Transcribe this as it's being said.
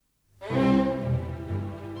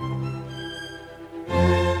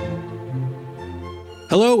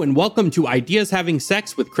Hello and welcome to Ideas Having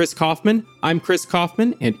Sex with Chris Kaufman. I'm Chris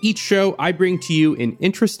Kaufman, and each show I bring to you an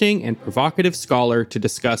interesting and provocative scholar to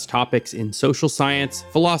discuss topics in social science,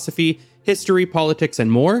 philosophy, history, politics,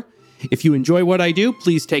 and more. If you enjoy what I do,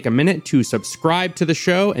 please take a minute to subscribe to the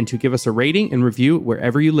show and to give us a rating and review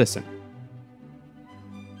wherever you listen.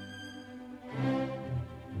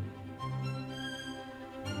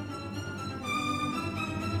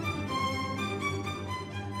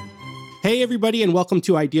 Hey everybody, and welcome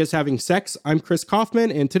to Ideas Having Sex. I'm Chris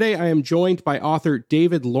Kaufman, and today I am joined by author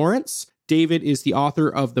David Lawrence. David is the author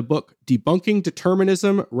of the book Debunking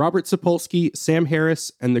Determinism, Robert Sapolsky, Sam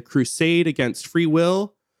Harris, and the Crusade Against Free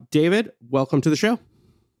Will. David, welcome to the show.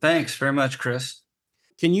 Thanks very much, Chris.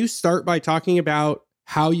 Can you start by talking about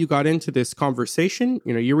how you got into this conversation?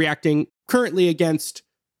 You know, you're reacting currently against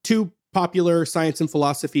two popular science and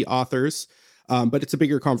philosophy authors, but it's a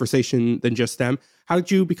bigger conversation than just them. How did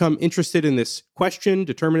you become interested in this question,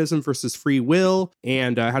 determinism versus free will,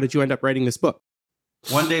 and how did you end up writing this book?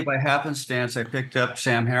 One day, by happenstance, I picked up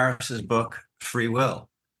Sam Harris's book, Free Will.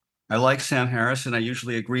 I like Sam Harris, and I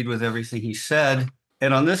usually agreed with everything he said.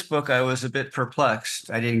 And on this book, I was a bit perplexed.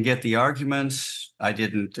 I didn't get the arguments. I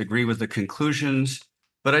didn't agree with the conclusions,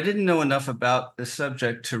 but I didn't know enough about the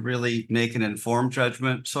subject to really make an informed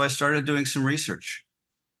judgment. So I started doing some research.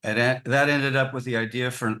 And that ended up with the idea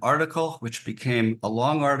for an article, which became a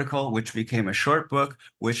long article, which became a short book,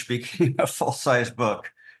 which became a full-size book.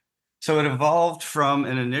 So it evolved from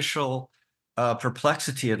an initial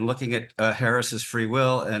perplexity in looking at Harris's free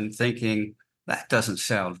will and thinking, that doesn't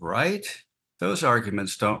sound right. Those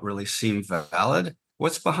arguments don't really seem valid.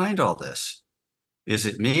 What's behind all this? Is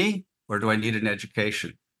it me, or do I need an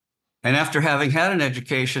education? And after having had an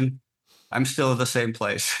education, I'm still at the same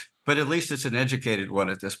place. But at least it's an educated one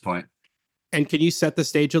at this point. And can you set the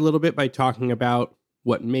stage a little bit by talking about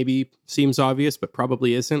what maybe seems obvious, but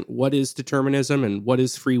probably isn't? What is determinism and what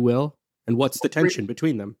is free will? And what's the tension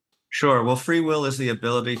between them? Sure. Well, free will is the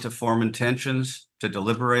ability to form intentions, to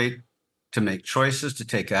deliberate, to make choices, to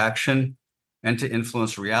take action, and to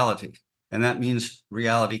influence reality. And that means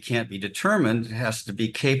reality can't be determined. It has to be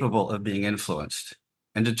capable of being influenced.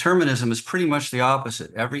 And determinism is pretty much the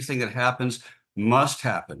opposite. Everything that happens must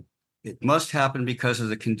happen. It must happen because of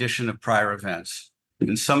the condition of prior events.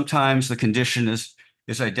 And sometimes the condition is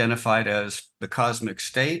identified as the cosmic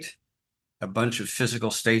state, a bunch of physical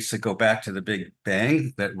states that go back to the Big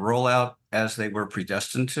Bang that roll out as they were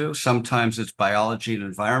predestined to. Sometimes it's biology and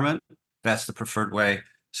environment. That's the preferred way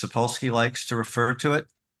Sapolsky likes to refer to it.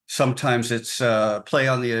 Sometimes it's play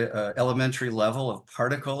on the elementary level of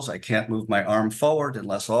particles. I can't move my arm forward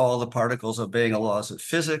unless all the particles obeying the laws of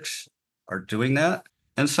physics are doing that.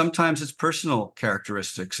 And sometimes it's personal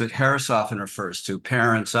characteristics that Harris often refers to: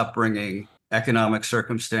 parents, upbringing, economic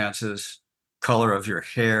circumstances, color of your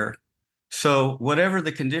hair. So whatever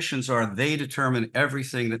the conditions are, they determine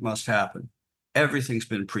everything that must happen. Everything's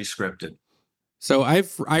been prescripted. So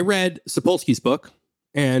I read Sapolsky's book,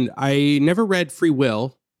 and I never read Free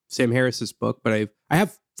Will, Sam Harris's book, but I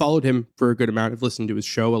have followed him for a good amount. I've listened to his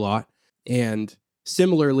show a lot. And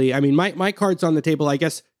similarly, I mean, my card's on the table, I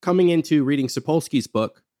guess, coming into reading Sapolsky's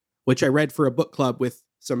book, which I read for a book club with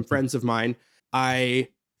some friends of mine. I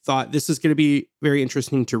thought this is going to be very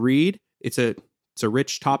interesting to read. It's a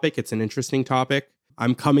rich topic. It's an interesting topic.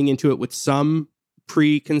 I'm coming into it with some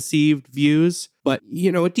preconceived views, but,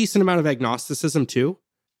 you know, a decent amount of agnosticism too.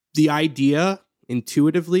 The idea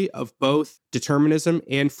intuitively of both determinism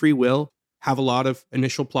and free will have a lot of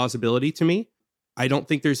initial plausibility to me. I don't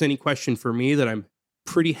think there's any question for me that I'm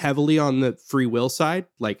pretty heavily on the free will side,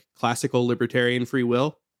 like classical libertarian free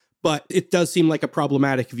will. But it does seem like a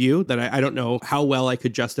problematic view that I don't know how well I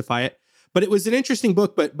could justify it. But it was an interesting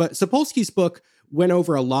book. But Sapolsky's book went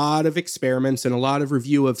over a lot of experiments and a lot of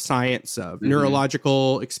review of science, of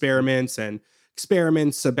neurological experiments and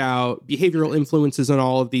experiments about behavioral influences on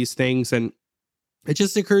all of these things. And it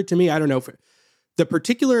just occurred to me, I don't know, the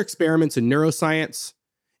particular experiments in neuroscience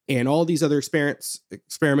and all these other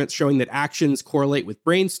experiments showing that actions correlate with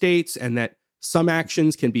brain states and that some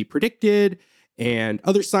actions can be predicted, and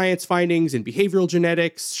other science findings in behavioral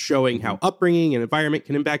genetics showing how upbringing and environment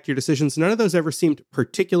can impact your decisions. None of those ever seemed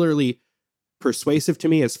particularly persuasive to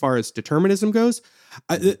me as far as determinism goes.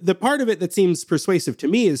 The part of it that seems persuasive to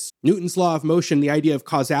me is Newton's law of motion, the idea of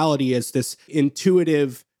causality as this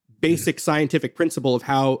intuitive, basic scientific principle of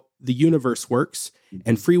how the universe works.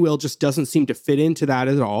 And free will just doesn't seem to fit into that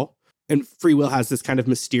at all. And free will has this kind of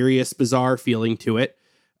mysterious, bizarre feeling to it.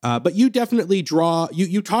 But you definitely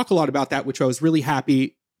you talk a lot about that, which I was really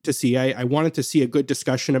happy to see. I wanted to see a good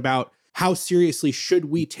discussion about how seriously should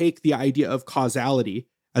we take the idea of causality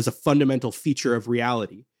as a fundamental feature of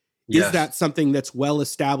reality. Is Yes. that something that's well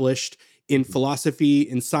established in philosophy,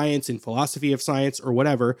 in science, in philosophy of science, or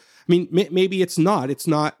whatever? I mean, maybe it's not. It's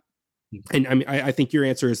not. And I mean, I think your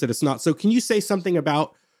answer is that it's not. So can you say something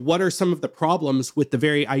about what are some of the problems with the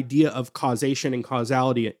very idea of causation and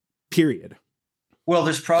causality, period? Well,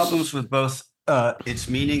 there's problems with both its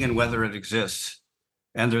meaning and whether it exists.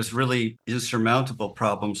 And there's really insurmountable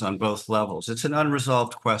problems on both levels. It's an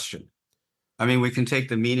unresolved question. I mean, we can take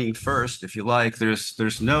the meaning first, if you like.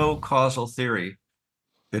 There's no causal theory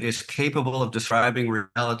that is capable of describing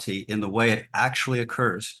reality in the way it actually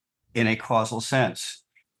occurs in a causal sense.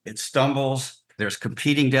 It stumbles, there's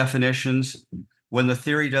competing definitions. When the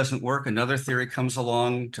theory doesn't work, another theory comes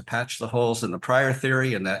along to patch the holes in the prior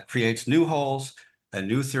theory, and that creates new holes. A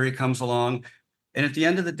new theory comes along. And at the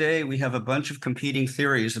end of the day, we have a bunch of competing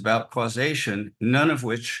theories about causation, none of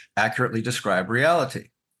which accurately describe reality.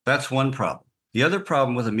 That's one problem. The other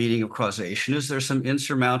problem with the meaning of causation is there's some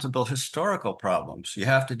insurmountable historical problems. You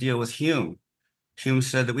have to deal with Hume. Hume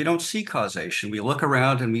said that we don't see causation. We look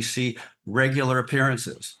around and we see regular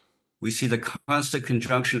appearances. We see the constant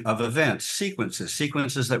conjunction of events,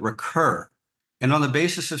 sequences that recur. And on the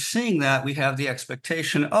basis of seeing that, we have the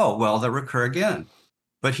expectation, oh, well, they'll recur again.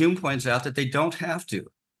 But Hume points out that they don't have to.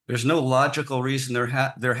 There's no logical reason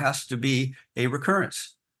there has to be a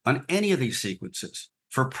recurrence on any of these sequences.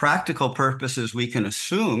 For practical purposes, we can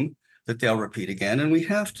assume that they'll repeat again, and we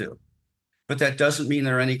have to. But that doesn't mean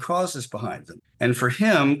there are any causes behind them. And for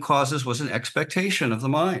him, causes was an expectation of the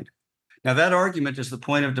mind. Now, that argument is the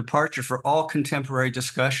point of departure for all contemporary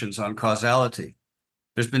discussions on causality.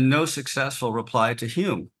 There's been no successful reply to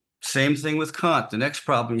Hume. Same thing with Kant. The next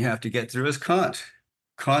problem you have to get through is Kant.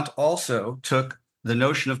 Kant also took the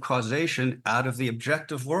notion of causation out of the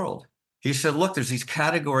objective world. He said, look, there's these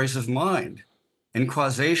categories of mind, and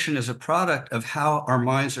causation is a product of how our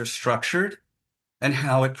minds are structured and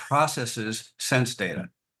how it processes sense data.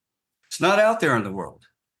 It's not out there in the world.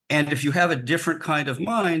 And if you have a different kind of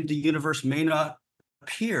mind, the universe may not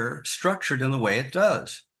appear structured in the way it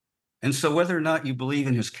does. And so whether or not you believe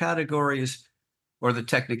in his categories or the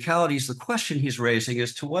technicalities, the question he's raising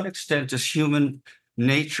is, to what extent does human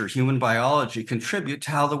nature, human biology contribute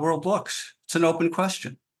to how the world looks? It's an open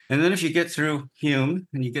question. And then if you get through Hume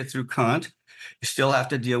and you get through Kant, you still have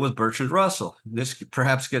to deal with Bertrand Russell. This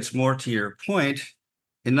perhaps gets more to your point.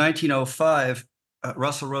 In 1905,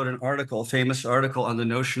 Russell wrote an article, a famous article on the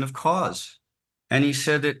notion of cause. And he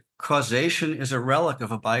said that causation is a relic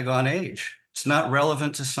of a bygone age. It's not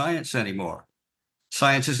relevant to science anymore.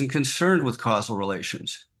 Science isn't concerned with causal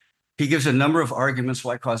relations. He gives a number of arguments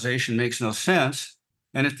why causation makes no sense.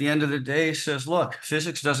 And at the end of the day, he says, look,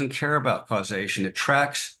 physics doesn't care about causation. It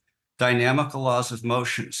tracks dynamical laws of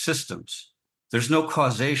motion, systems. There's no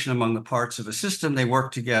causation among the parts of a system. They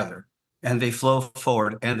work together and they flow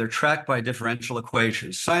forward, and they're tracked by differential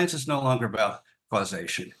equations. Science is no longer about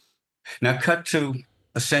causation. Now, cut to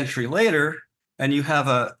a century later, and you have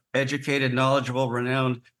a educated, knowledgeable,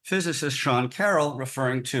 renowned physicist, Sean Carroll,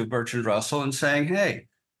 referring to Bertrand Russell and saying, hey,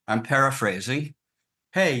 I'm paraphrasing,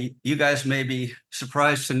 hey, you guys may be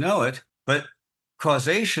surprised to know it, but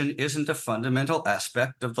causation isn't a fundamental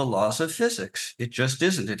aspect of the laws of physics. It just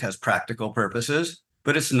isn't. It has practical purposes,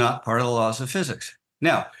 but it's not part of the laws of physics.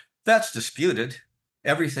 Now, that's disputed.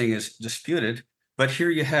 Everything is disputed. But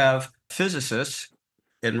here you have physicists,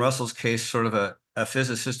 in Russell's case, sort of a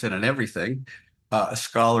physicist in an everything, a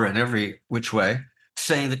scholar in every which way,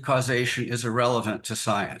 saying that causation is irrelevant to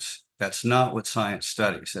science. That's not what science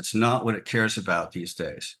studies. That's not what it cares about these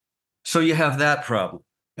days. So you have that problem.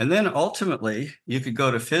 And then ultimately, you could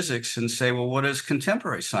go to physics and say, well, what does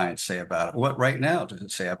contemporary science say about it? What right now does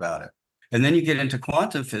it say about it? And then you get into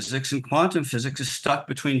quantum physics, and quantum physics is stuck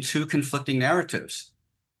between two conflicting narratives,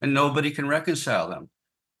 and nobody can reconcile them.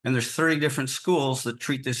 And there's 30 different schools that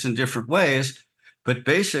treat this in different ways. But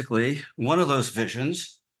basically, one of those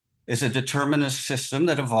visions is a determinist system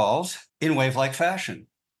that evolves in wave-like fashion.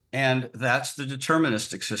 And that's the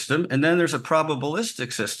deterministic system. And then there's a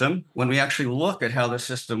probabilistic system. When we actually look at how the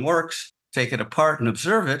system works, take it apart and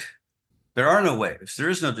observe it, there are no waves. There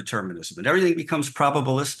is no determinism, and everything becomes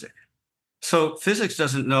probabilistic. So physics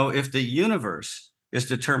doesn't know if the universe is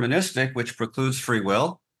deterministic, which precludes free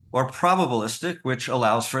will, or probabilistic, which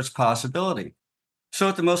allows for its possibility. So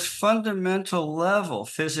at the most fundamental level,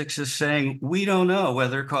 physics is saying, we don't know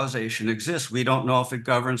whether causation exists. We don't know if it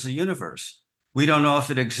governs the universe. We don't know if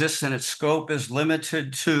it exists and its scope is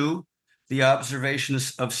limited to the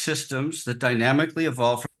observations of systems that dynamically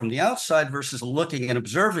evolve from the outside versus looking and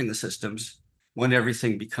observing the systems when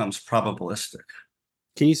everything becomes probabilistic.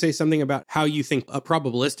 Can you say something about how you think a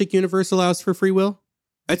probabilistic universe allows for free will?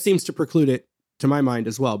 That seems to preclude it to my mind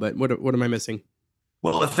as well, but what am I missing?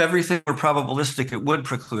 Well, if everything were probabilistic, it would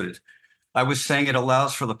preclude it. I was saying it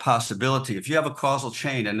allows for the possibility. If you have a causal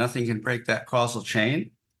chain and nothing can break that causal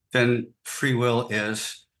chain, then free will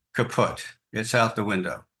is kaput. It's out the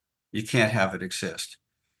window. You can't have it exist.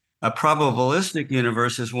 A probabilistic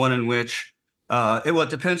universe is one in which, it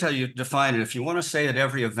depends how you define it. If you want to say that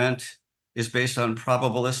every event is based on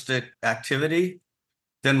probabilistic activity,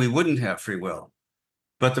 then we wouldn't have free will.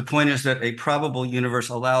 But the point is that a probable universe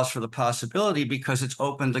allows for the possibility because it's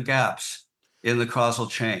opened the gaps in the causal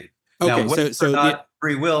chain. Okay, Now, whether or not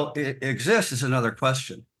free will exists is another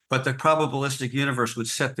question. But the probabilistic universe would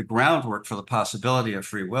set the groundwork for the possibility of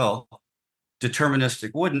free will.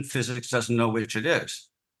 Deterministic wouldn't. Physics doesn't know which it is.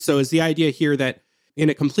 So is the idea here that in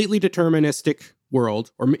a completely deterministic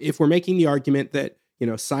world, or if we're making the argument that,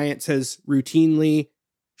 science has routinely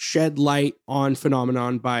shed light on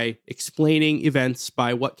phenomenon by explaining events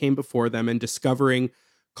by what came before them and discovering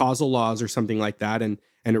causal laws or something like that, and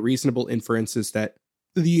a reasonable inference is that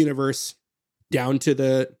the universe, down to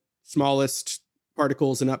the smallest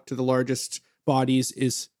particles and up to the largest bodies,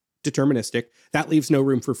 is deterministic, that leaves no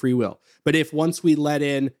room for free will. But if once we let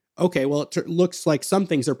in, okay, well, it looks like some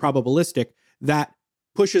things are probabilistic, that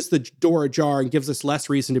pushes the door ajar and gives us less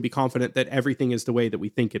reason to be confident that everything is the way that we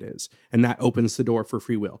think it is. And that opens the door for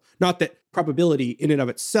free will. Not that probability in and of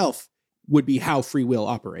itself would be how free will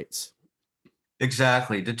operates.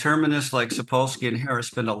 Exactly. Determinists like Sapolsky and Harris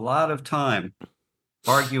spend a lot of time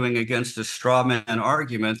arguing against a straw man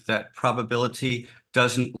argument that probability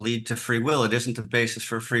doesn't lead to free will. It isn't the basis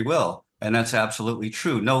for free will. And that's absolutely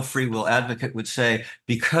true. No free will advocate would say,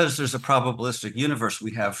 because there's a probabilistic universe,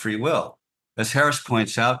 we have free will. As Harris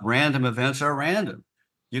points out, random events are random.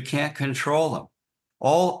 You can't control them.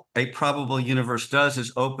 All a probable universe does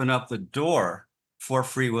is open up the door for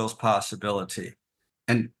free will's possibility.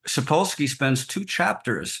 And Sapolsky spends 2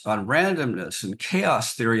 chapters on randomness and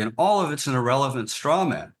chaos theory, and all of it's an irrelevant straw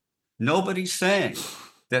man. Nobody's saying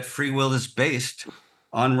that free will is based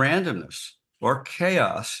on randomness or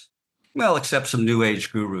chaos, well, except some New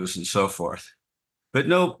Age gurus and so forth. But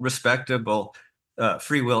no respectable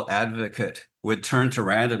free will advocate would turn to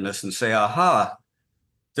randomness and say, aha,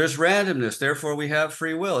 there's randomness, therefore we have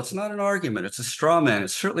free will. It's not an argument. It's a straw man.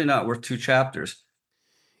 It's certainly not worth 2 chapters.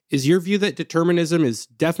 Is your view that determinism is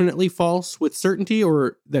definitely false with certainty,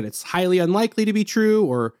 or that it's highly unlikely to be true,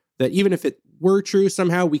 or that even if it were true,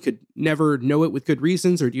 somehow we could never know it with good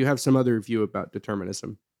reasons? Or do you have some other view about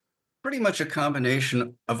determinism? Pretty much a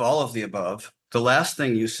combination of all of the above. The last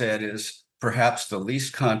thing you said is perhaps the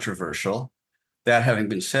least controversial. That having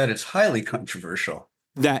been said, it's highly controversial.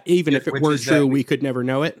 That even if it were true, we could never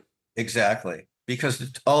know it? Exactly.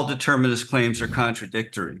 Because all determinist claims are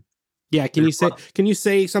contradictory. Yeah, can you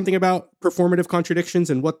say something about performative contradictions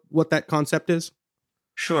and what that concept is?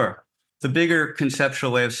 Sure. The bigger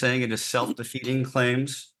conceptual way of saying it is self-defeating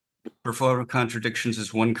claims. Performative contradictions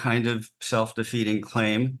is one kind of self-defeating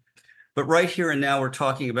claim. But right here and now, we're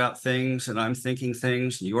talking about things, and I'm thinking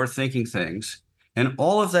things, and you're thinking things. And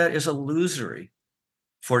all of that is illusory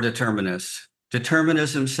for determinists.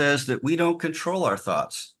 Determinism says that we don't control our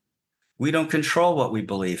thoughts. We don't control what we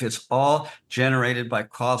believe. It's all generated by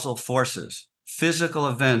causal forces. Physical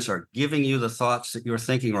events are giving you the thoughts that you're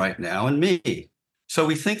thinking right now, and me. So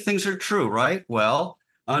we think things are true, right? Well,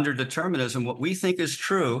 under determinism, what we think is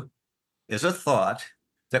true is a thought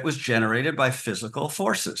that was generated by physical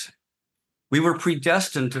forces. We were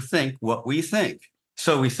predestined to think what we think.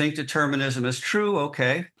 So we think determinism is true.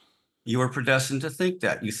 Okay. You were predestined to think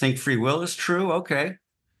that. You think free will is true. Okay.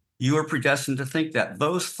 You are predestined to think that.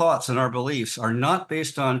 Those thoughts and our beliefs are not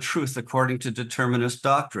based on truth according to determinist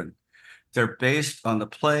doctrine. They're based on the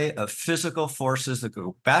play of physical forces that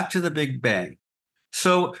go back to the Big Bang.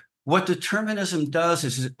 So what determinism does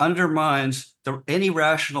is it undermines any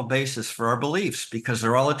rational basis for our beliefs because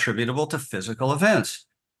they're all attributable to physical events.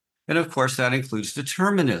 And of course, that includes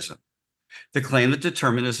determinism. The claim that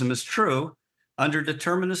determinism is true under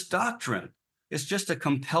determinist doctrine is just a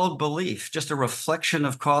compelled belief, just a reflection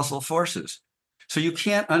of causal forces. So you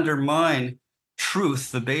can't undermine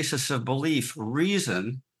truth, the basis of belief,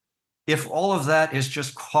 reason. If all of that is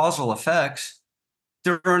just causal effects,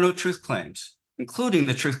 there are no truth claims, including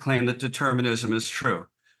the truth claim that determinism is true.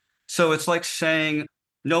 So it's like saying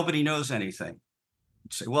nobody knows anything.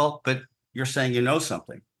 You say, well, but you're saying you know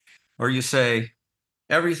something. Or you say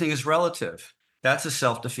everything is relative. That's a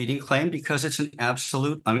self-defeating claim because it's an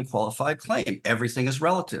absolute unqualified claim. Everything is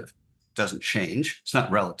relative. It doesn't change. It's not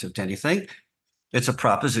relative to anything. It's a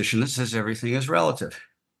proposition that says everything is relative.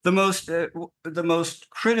 The most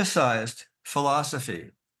criticized philosophy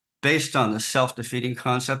based on the self-defeating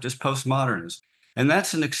concept is postmodernism. And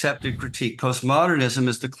that's an accepted critique. Postmodernism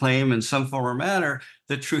is the claim in some form or manner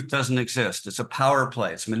that truth doesn't exist. It's a power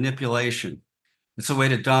play. It's manipulation. It's a way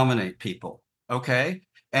to dominate people. Okay?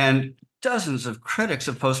 And dozens of critics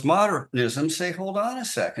of postmodernism say, hold on a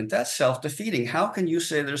second, that's self-defeating. How can you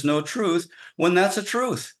say there's no truth when that's a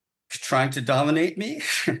truth? Trying to dominate me?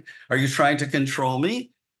 Are you trying to control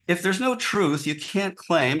me? If there's no truth, you can't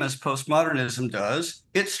claim, as postmodernism does,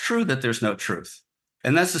 it's true that there's no truth.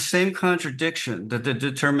 And that's the same contradiction that the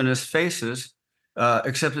determinist faces,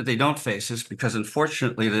 except that they don't face this because,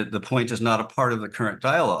 unfortunately, the point is not a part of the current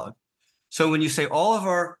dialogue. So when you say all of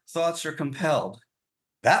our thoughts are compelled,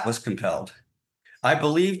 that was compelled. I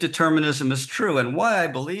believe determinism is true. And why I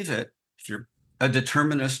believe it, if you're a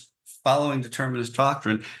determinist following determinist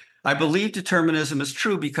doctrine, I believe determinism is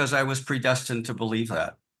true because I was predestined to believe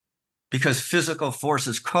that. Because physical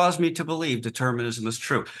forces cause me to believe determinism is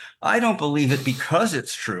true. I don't believe it because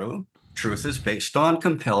it's true. Truth is based on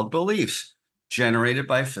compelled beliefs generated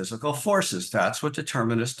by physical forces. That's what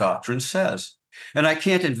determinist doctrine says. And I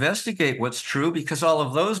can't investigate what's true because all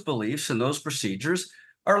of those beliefs and those procedures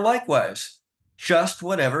are likewise just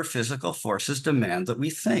whatever physical forces demand that we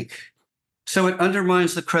think. So it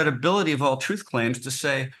undermines the credibility of all truth claims to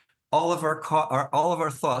say all of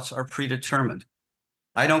our thoughts are predetermined.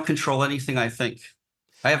 I don't control anything I think.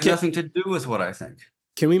 I have nothing to do with what I think.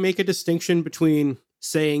 Can we make a distinction between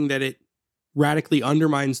saying that it radically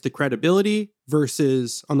undermines the credibility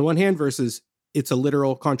versus, on the one hand, versus it's a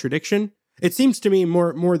literal contradiction? It seems to me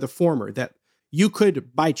more the former, that you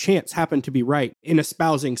could by chance happen to be right in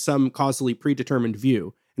espousing some causally predetermined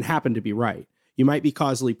view and happen to be right. You might be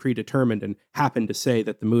causally predetermined and happen to say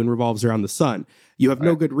that the moon revolves around the sun. You have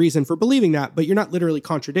no good reason for believing that, but you're not literally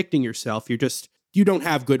contradicting yourself. You don't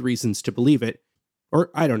have good reasons to believe it. Or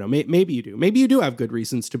I don't know, maybe you do. Maybe you do have good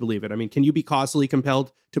reasons to believe it. I mean, can you be causally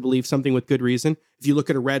compelled to believe something with good reason? If you look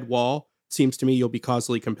at a red wall, it seems to me you'll be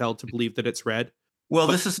causally compelled to believe that it's red. Well,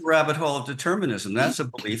 this is the rabbit hole of determinism. That's a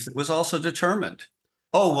belief that was also determined.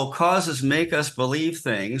 Oh, well, causes make us believe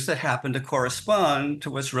things that happen to correspond to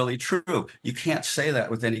what's really true. You can't say that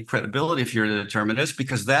with any credibility if you're a determinist,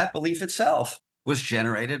 because that belief itself was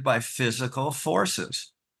generated by physical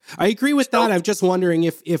forces. I agree with that. I'm just wondering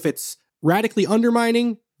if it's radically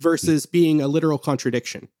undermining versus being a literal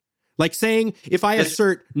contradiction. Like saying, if I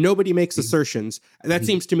assert nobody makes assertions, that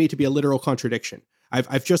seems to me to be a literal contradiction.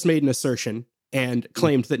 I've just made an assertion and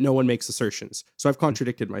claimed that no one makes assertions. So I've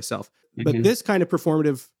contradicted myself. But this kind of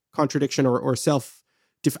performative contradiction or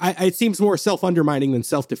it seems more self-undermining than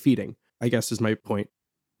self-defeating, I guess is my point.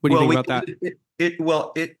 What do you think about that?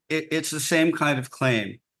 It's the same kind of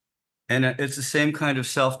claim. And it's the same kind of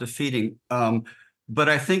self-defeating. But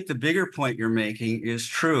I think the bigger point you're making is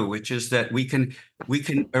true, which is that we can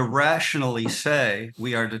irrationally say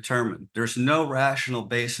we are determined. There's no rational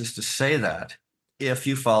basis to say that if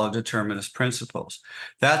you follow determinist principles.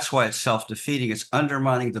 That's why it's self-defeating. It's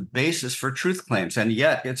undermining the basis for truth claims. And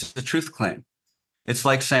yet it's a truth claim. It's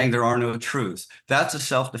like saying there are no truths. That's a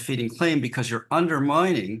self-defeating claim because you're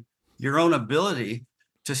undermining your own ability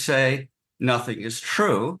to say nothing is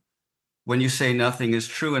true when you say nothing is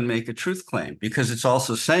true and make a truth claim, because it's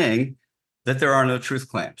also saying that there are no truth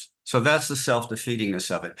claims. So that's the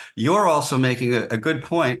self-defeatingness of it. You're also making a good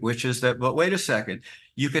point, which is that, but wait a second,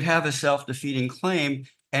 you could have a self-defeating claim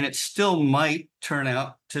and it still might turn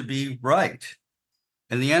out to be right.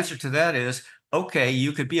 And the answer to that is, okay,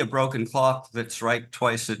 you could be a broken clock that's right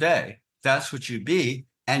twice a day. That's what you'd be,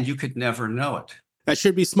 and you could never know it. That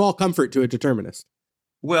should be small comfort to a determinist.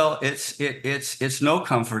 Well, it's no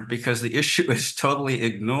comfort because the issue is totally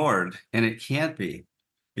ignored, and it can't be,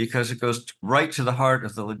 because it goes right to the heart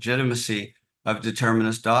of the legitimacy of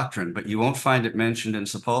determinist doctrine. But you won't find it mentioned in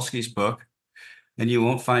Sapolsky's book, and you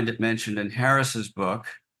won't find it mentioned in Harris's book,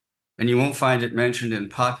 and you won't find it mentioned in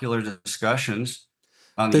popular discussions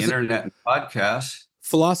on the internet and podcasts.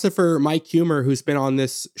 Philosopher Mike Humer, who's been on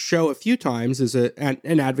this show a few times, is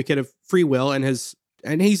an advocate of free will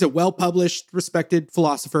and he's a well-published, respected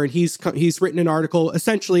philosopher, and he's written an article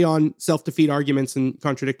essentially on self-defeat arguments and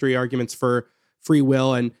contradictory arguments for free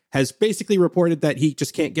will, and has basically reported that he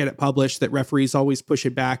just can't get it published, that referees always push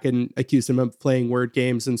it back and accuse him of playing word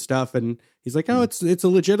games and stuff. And he's like, oh, it's a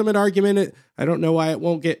legitimate argument. I don't know why it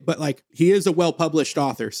won't get, but like, he is a well-published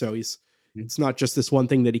author, so it's not just this one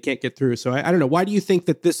thing that he can't get through. So I don't know. Why do you think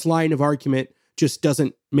that this line of argument just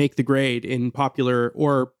doesn't make the grade in popular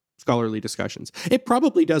or scholarly discussions? It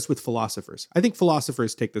probably does with philosophers. I think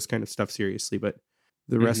philosophers take this kind of stuff seriously, but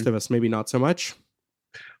the rest of us maybe not so much.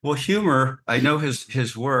 Well, Humer, I know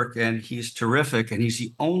his work, and he's terrific, and he's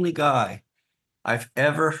the only guy I've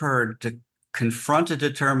ever heard to confront a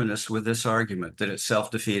determinist with this argument that it's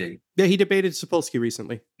self-defeating. Yeah, he debated Sapolsky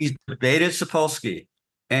recently. He's debated Sapolsky,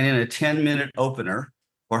 and in a 10-minute opener,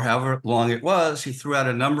 or however long it was, he threw out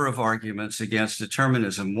a number of arguments against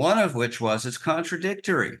determinism, one of which was it's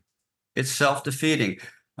contradictory. It's self-defeating.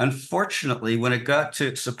 Unfortunately, when it got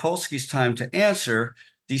to Sapolsky's time to answer,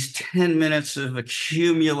 these 10 minutes of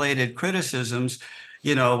accumulated criticisms,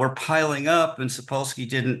 were piling up, and Sapolsky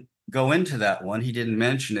didn't go into that one. He didn't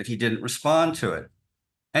mention it. He didn't respond to it.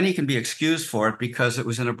 And he can be excused for it because it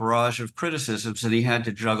was in a barrage of criticisms and he had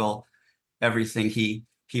to juggle everything he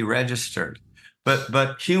registered.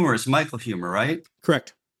 But humor is Michael humor, right?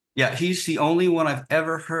 Correct. Yeah, he's the only one I've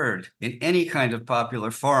ever heard in any kind of popular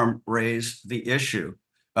forum raise the issue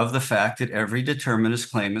of the fact that every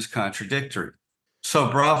determinist claim is contradictory.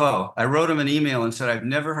 So bravo. I wrote him an email and said, I've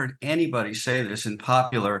never heard anybody say this in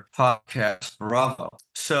popular podcasts. Bravo.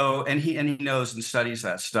 So, and he knows and studies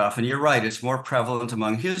that stuff. And you're right, it's more prevalent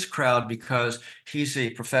among his crowd because he's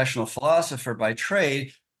a professional philosopher by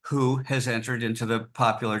trade who has entered into the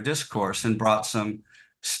popular discourse and brought some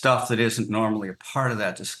stuff that isn't normally a part of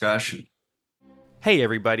that discussion. Hey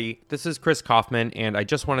everybody, this is Chris Kaufman, and I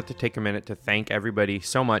just wanted to take a minute to thank everybody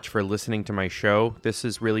so much for listening to my show. This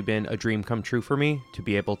has really been a dream come true for me, to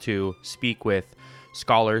be able to speak with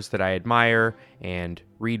scholars that I admire and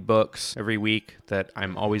read books every week that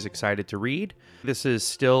I'm always excited to read. This is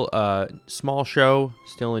still a small show,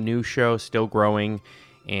 still a new show, still growing,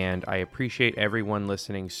 and I appreciate everyone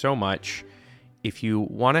listening so much. If you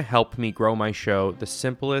want to help me grow my show, the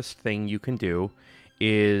simplest thing you can do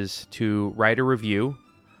is to write a review,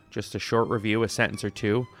 just a short review, a sentence or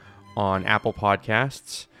two, on Apple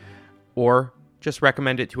Podcasts, or just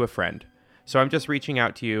recommend it to a friend. So I'm just reaching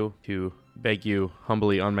out to you to beg you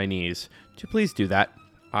humbly on my knees to please do that.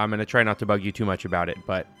 I'm going to try not to bug you too much about it,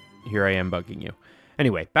 but here I am bugging you.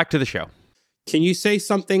 Anyway, back to the show. Can you say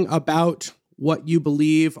something about what you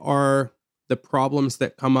believe are the problems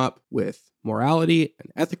that come up with morality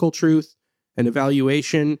and ethical truth and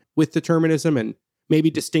evaluation with determinism, and maybe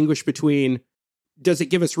distinguish between, does it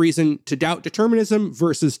give us reason to doubt determinism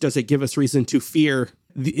versus does it give us reason to fear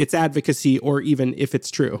its advocacy or even if it's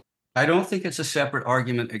true? I don't think it's a separate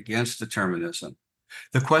argument against determinism.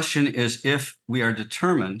 The question is, if we are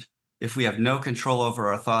determined, if we have no control over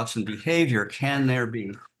our thoughts and behavior, can there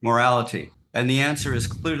be morality? And the answer is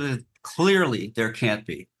clearly there can't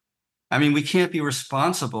be. I mean, we can't be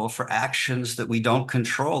responsible for actions that we don't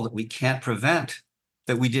control, that we can't prevent,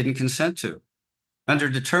 that we didn't consent to. Under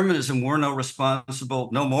determinism, we're no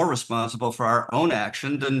more responsible for our own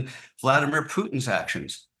action than Vladimir Putin's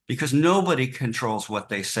actions, because nobody controls what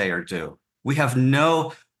they say or do. We have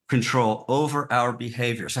no control over our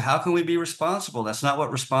behavior. So how can we be responsible? That's not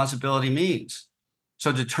what responsibility means.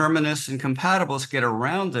 So determinists and compatibilists get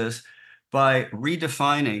around this by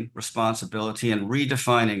redefining responsibility and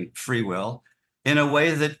redefining free will in a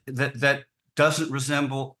way that doesn't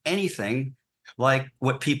resemble anything like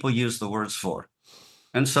what people use the words for.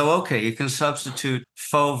 And so, okay, you can substitute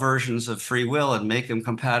faux versions of free will and make them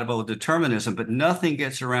compatible with determinism, but nothing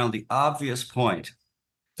gets around the obvious point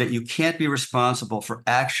that you can't be responsible for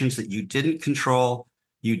actions that you didn't control,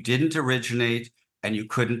 you didn't originate, and you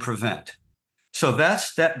couldn't prevent. So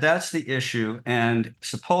that's the issue. And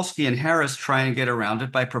Sapolsky and Harris try and get around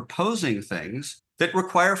it by proposing things that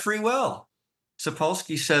require free will.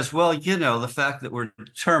 Sapolsky says, well, the fact that we're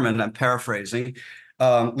determined, I'm paraphrasing,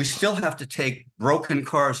 we still have to take broken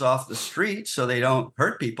cars off the street so they don't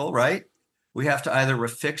hurt people, right? We have to either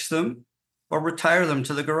refix them or retire them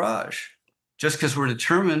to the garage. Just because we're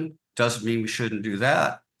determined doesn't mean we shouldn't do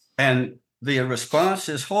that. And the response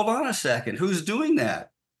is, hold on a second, who's doing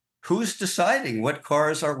that? Who's deciding what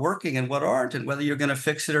cars are working and what aren't, and whether you're going to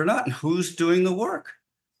fix it or not, and who's doing the work?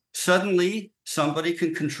 Suddenly, somebody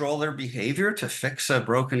can control their behavior to fix a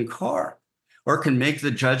broken car, or can make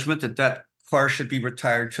the judgment that car should be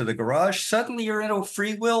retired to the garage. Suddenly, you're in a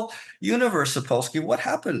free will universe, Sapolsky. What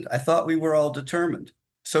happened? I thought we were all determined.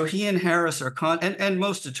 So he and Harris are and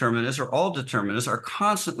most determinists, or all determinists, are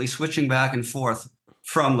constantly switching back and forth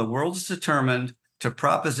from the world's determined to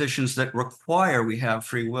propositions that require we have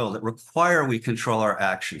free will, that require we control our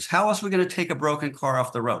actions. How else are we going to take a broken car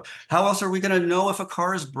off the road? How else are we going to know if a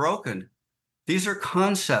car is broken? These are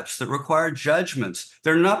concepts that require judgments.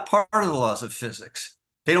 They're not part of the laws of physics.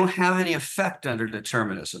 They don't have any effect under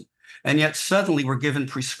determinism. And yet suddenly we're given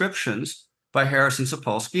prescriptions by Harris and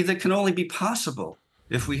Sapolsky that can only be possible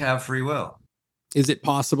if we have free will. Is it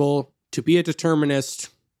possible to be a determinist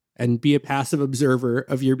and be a passive observer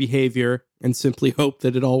of your behavior and simply hope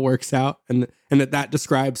that it all works out, and that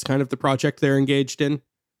describes kind of the project they're engaged in?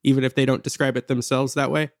 even if they don't describe it themselves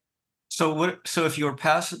that way. So if you were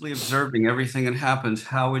passively observing everything that happens,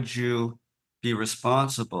 how would you be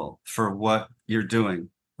responsible for what you're doing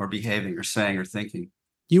or behaving or saying or thinking?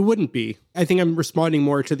 You wouldn't be. I think I'm responding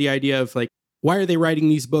more to the idea of like, why are they writing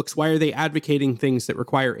these books? Why are they advocating things that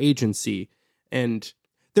require agency? And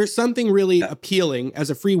there's something really appealing as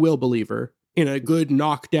a free will believer in a good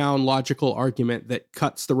knockdown logical argument that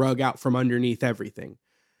cuts the rug out from underneath everything.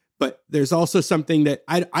 But there's also something that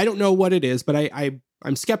I don't know what it is, but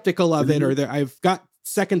I'm skeptical of it, or that I've got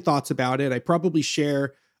second thoughts about it. I probably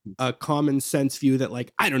share a common sense view that,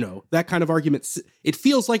 like, I don't know, that kind of argument, it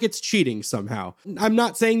feels like it's cheating somehow. I'm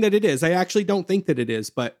not saying that it is. I actually don't think that it is,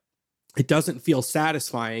 but it doesn't feel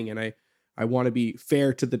satisfying. And I want to be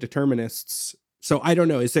fair to the determinists. So I don't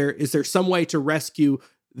know, is there some way to rescue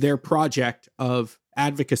their project of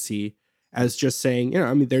advocacy as just saying,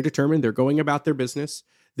 I mean, they're determined, they're going about their business.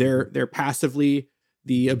 They're passively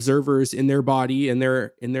the observers in their body and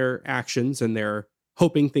in their actions, and they're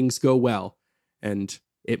hoping things go well. And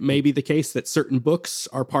it may be the case that certain books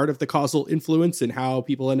are part of the causal influence in how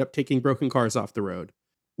people end up taking broken cars off the road.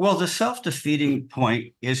 Well, the self-defeating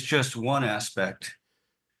point is just one aspect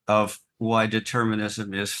of why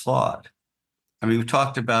determinism is flawed. I mean, we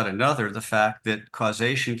talked about another, the fact that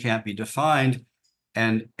causation can't be defined,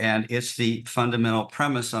 and it's the fundamental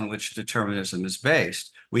premise on which determinism is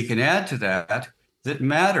based. We can add to that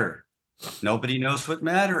matter. Nobody knows what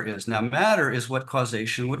matter is. Now, matter is what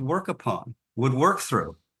causation would work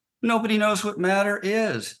through. Nobody knows what matter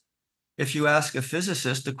is. If you ask a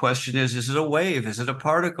physicist, the question is it a wave? Is it a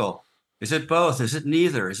particle? Is it both? Is it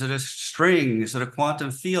neither? Is it a string? Is it a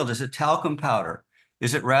quantum field? Is it talcum powder?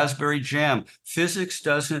 Is it raspberry jam? Physics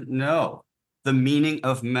doesn't know the meaning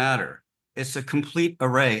of matter. It's a complete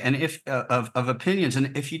array of opinions.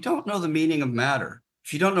 And if you don't know the meaning of matter,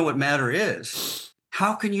 if you don't know what matter is,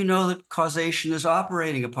 how can you know that causation is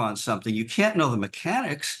operating upon something? You can't know the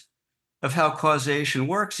mechanics of how causation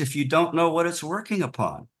works if you don't know what it's working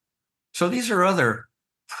upon. So these are other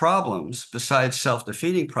problems besides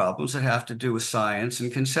self-defeating problems that have to do with science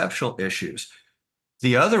and conceptual issues.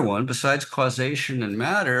 The other one, besides causation and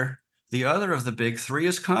matter, the other of the big three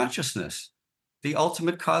is consciousness, the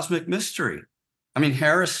ultimate cosmic mystery. I mean,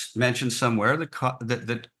 Harris mentioned somewhere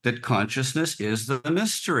that consciousness is the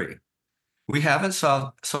mystery. We haven't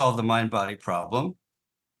solved the mind-body problem.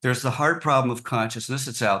 There's the hard problem of consciousness.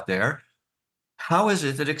 It's out there. How is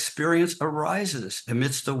it that experience arises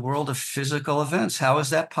amidst the world of physical events? How is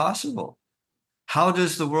that possible? How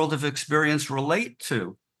does the world of experience relate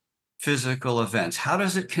to physical events? How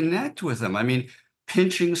does it connect with them? I mean,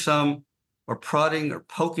 pinching some or prodding or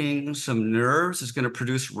poking some nerves is going to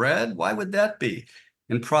produce red. Why would that be?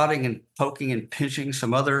 And prodding and poking and pinching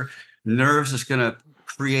some other nerves is going to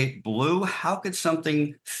create blue. How could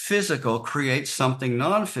something physical create something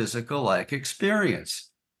non-physical like experience?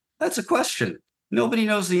 That's a question. Nobody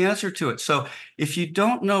knows the answer to it. So if you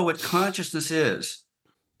don't know what consciousness is,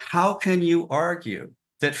 how can you argue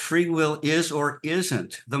that free will is or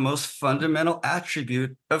isn't the most fundamental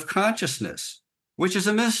attribute of consciousness, which is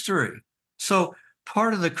a mystery? So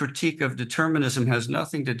part of the critique of determinism has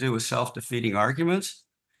nothing to do with self-defeating arguments.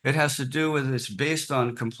 It has to do with it's based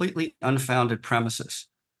on completely unfounded premises,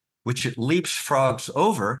 which it leapfrogs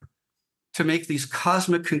over to make these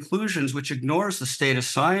cosmic conclusions, which ignores the state of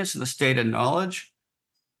science and the state of knowledge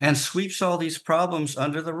and sweeps all these problems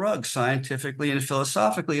under the rug scientifically and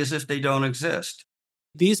philosophically as if they don't exist.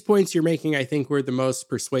 These points you're making, I think, were the most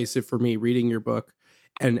persuasive for me reading your book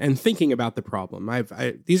and thinking about the problem.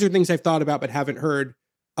 These are things I've thought about, but haven't heard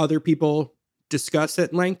other people discuss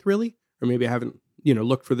at length, really, or maybe I haven't,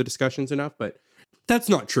 looked for the discussions enough, but that's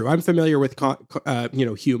not true. I'm familiar with,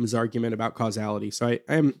 Hume's argument about causality. So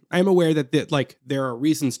I'm aware that there are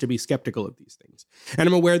reasons to be skeptical of these things. And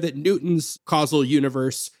I'm aware that Newton's causal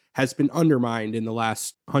universe has been undermined in the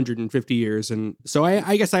last 150 years. And so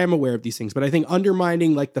I guess I am aware of these things, but I think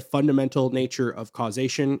undermining the fundamental nature of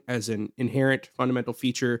causation as an inherent fundamental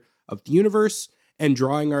feature of the universe and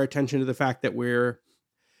drawing our attention to the fact that we're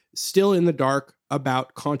still in the dark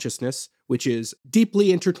about consciousness, which is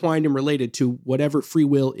deeply intertwined and related to whatever free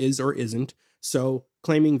will is or isn't. So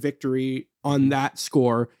claiming victory on that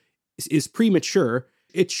score is premature.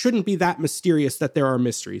 It shouldn't be that mysterious that there are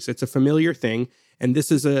mysteries. It's a familiar thing. And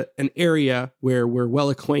this is an area where we're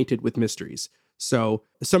well acquainted with mysteries. So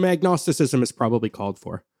some agnosticism is probably called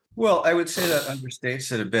for. Well, I would say that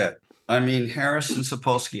understates it a bit. I mean, Harrison,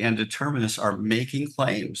 Sapolsky, and determinists are making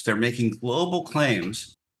claims. They're making global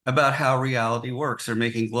claims about how reality works. They're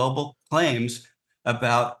making global claims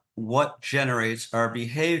about what generates our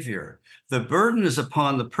behavior. The burden is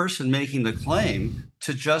upon the person making the claim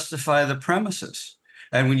to justify the premises.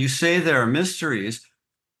 And when you say there are mysteries,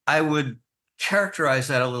 I would characterize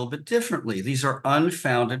that a little bit differently. These are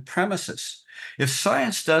unfounded premises. If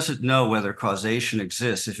science doesn't know whether causation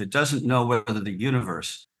exists, if it doesn't know whether the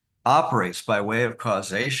universe operates by way of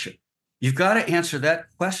causation, you've got to answer that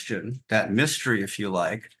question, that mystery, if you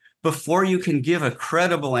like, before you can give a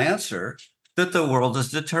credible answer that the world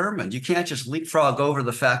is determined. You can't just leapfrog over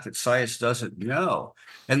the fact that science doesn't know.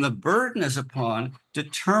 And the burden is upon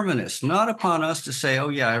determinists, not upon us to say, oh,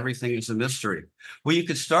 yeah, everything is a mystery. Well, you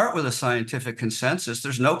could start with a scientific consensus.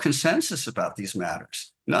 There's no consensus about these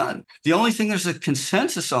matters, none. The only thing there's a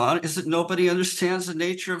consensus on is that nobody understands the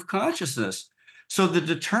nature of consciousness. So the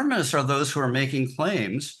determinists are those who are making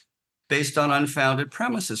claims based on unfounded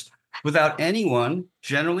premises without anyone,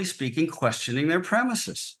 generally speaking, questioning their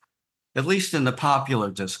premises, at least in the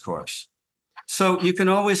popular discourse. So you can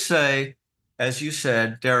always say, as you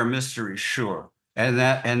said, there are mysteries, sure. And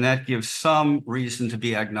that gives some reason to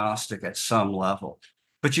be agnostic at some level.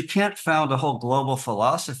 But you can't found a whole global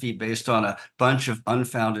philosophy based on a bunch of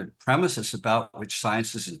unfounded premises about which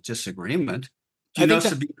science is in disagreement. Do you know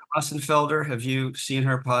Sabine Hassenfelder? Have you seen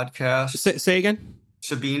her podcast? Say again?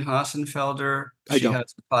 Sabine Hassenfelder. She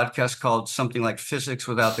has a podcast called something like Physics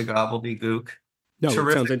Without the Gobbledygook. No, it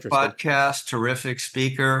sounds interesting. Podcast, terrific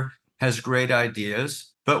speaker, has great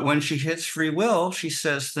ideas. But when she hits free will, she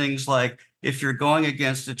says things like, if you're going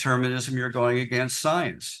against determinism, you're going against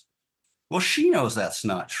science. Well, she knows that's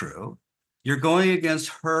not true. You're going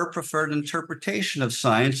against her preferred interpretation of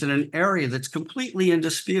science in an area that's completely in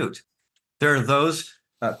dispute. There are those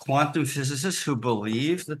quantum physicists who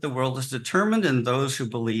believe that the world is determined, and those who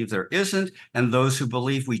believe there isn't, and those who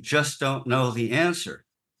believe we just don't know the answer.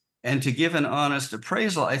 And to give an honest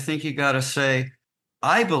appraisal, I think you got to say,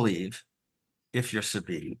 I believe, if you're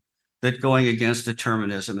Sabine, that going against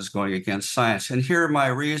determinism is going against science. And here are my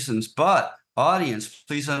reasons. But audience,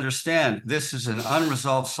 please understand, this is an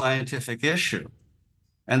unresolved scientific issue.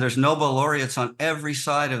 And there's Nobel laureates on every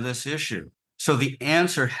side of this issue. So the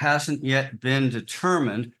answer hasn't yet been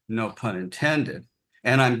determined, no pun intended.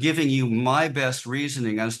 And I'm giving you my best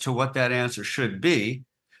reasoning as to what that answer should be,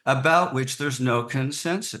 about which there's no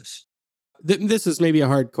consensus. This is maybe a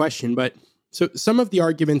hard question, but so some of the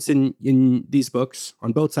arguments in these books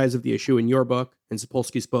on both sides of the issue, in your book, in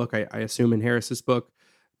Sapolsky's book, I assume in Harris's book,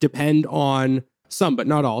 depend on some, but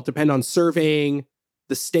not all, depend on surveying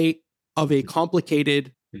the state of a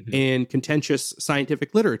complicated and contentious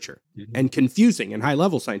scientific literature and confusing and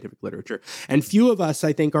high-level scientific literature. And few of us,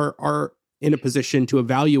 I think, are in a position to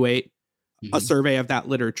evaluate a survey of that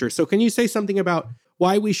literature. So can you say something about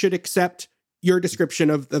why we should accept your description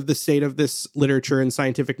of the state of this literature and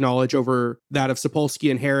scientific knowledge over that of Sapolsky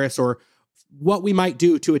and Harris, or what we might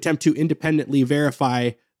do to attempt to independently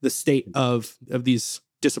verify the state of these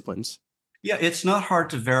disciplines? Yeah, it's not hard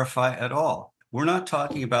to verify at all. We're not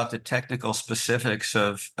talking about the technical specifics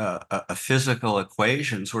of physical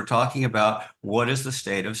equations. We're talking about what is the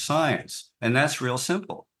state of science. And that's real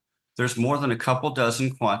simple. There's more than a couple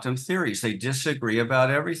dozen quantum theories. They disagree about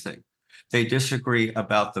everything. They disagree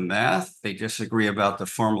about the math. They disagree about the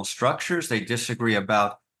formal structures. They disagree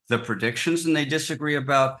about the predictions, and they disagree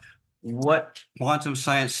about what quantum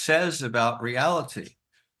science says about reality.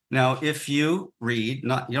 Now, if you read,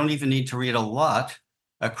 you don't even need to read a lot,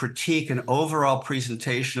 a critique, an overall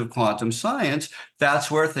presentation of quantum science, that's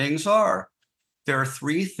where things are. There are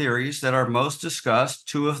three theories that are most discussed.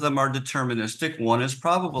 Two of them are deterministic. One is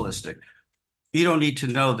probabilistic. You don't need to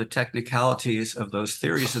know the technicalities of those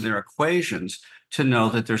theories and their equations to know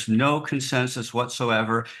that there's no consensus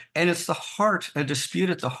whatsoever. And it's a dispute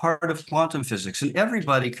at the heart of quantum physics. And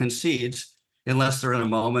everybody concedes, unless they're in a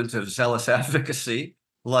moment of zealous advocacy,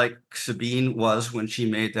 like Sabine was when she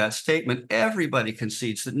made that statement. Everybody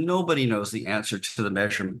concedes that nobody knows the answer to the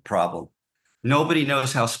measurement problem. Nobody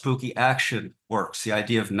knows how spooky action works, the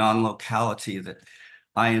idea of non-locality that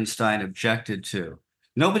Einstein objected to.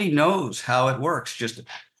 Nobody knows how it works. Just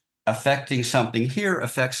affecting something here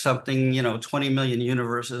affects something, 20 million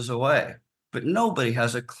universes away. But nobody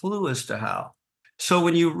has a clue as to how. So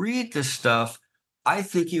when you read this stuff, I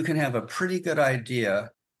think you can have a pretty good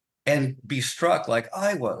idea and be struck, like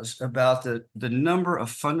I was, about the number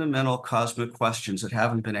of fundamental cosmic questions that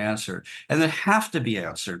haven't been answered and that have to be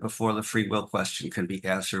answered before the free will question can be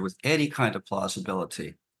answered with any kind of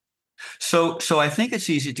plausibility. So I think it's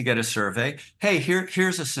easy to get a survey. Hey,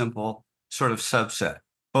 here's a simple sort of subset.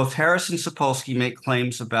 Both Harris and Sapolsky make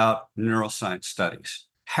claims about neuroscience studies.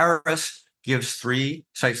 Harris cites three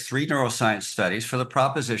neuroscience studies for the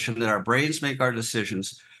proposition that our brains make our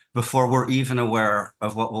decisions before we're even aware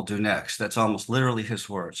of what we'll do next. That's almost literally his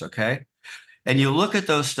words, okay? And you look at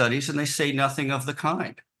those studies and they say nothing of the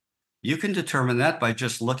kind. You can determine that by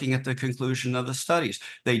just looking at the conclusion of the studies.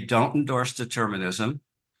 They don't endorse determinism.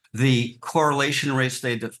 The correlation rates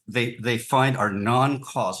they find are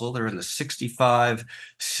non-causal. They're in the 65,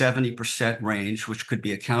 70% range, which could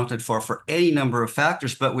be accounted for any number of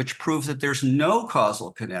factors, but which proves that there's no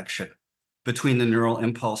causal connection between the neural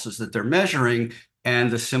impulses that they're measuring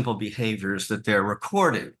and the simple behaviors that they're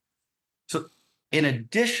recording. So in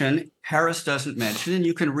addition, Harris doesn't mention, and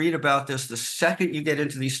you can read about this the second you get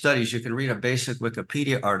into these studies, you can read a basic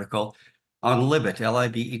Wikipedia article on Libet,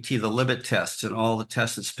 L-I-B-E-T, the Libet tests and all the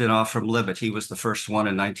tests that spin off from Libet. He was the first one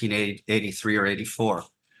in 1983 or 84.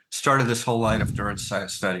 Started this whole line of neuroscience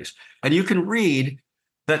studies. And you can read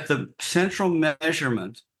that the central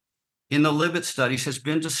measurement in the Libet studies has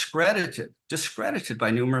been discredited by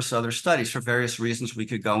numerous other studies for various reasons we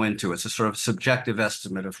could go into. It's a sort of subjective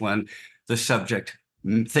estimate of when the subject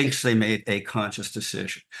thinks they made a conscious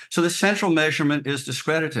decision. So the central measurement is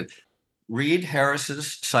discredited. Read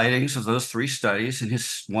Harris's sightings of those three studies and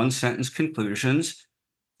his one-sentence conclusions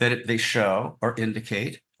that they show or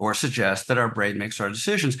indicate or suggest that our brain makes our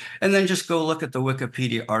decisions. And then just go look at the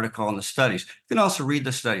Wikipedia article on the studies. You can also read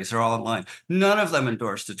the studies. They're all online. None of them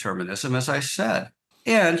endorse determinism, as I said.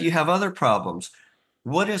 And you have other problems.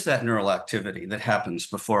 What is that neural activity that happens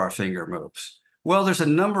before our finger moves? Well, there's a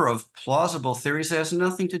number of plausible theories that has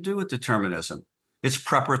nothing to do with determinism. It's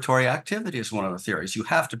preparatory activity is one of the theories. You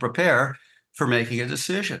have to prepare for making a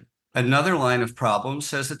decision. Another line of problems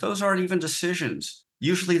says that those aren't even decisions.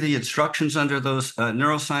 Usually the instructions under those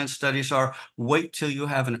neuroscience studies are wait till you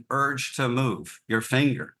have an urge to move your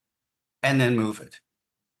finger and then move it.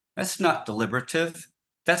 That's not deliberative.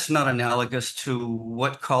 That's not analogous to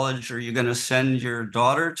what college are you going to send your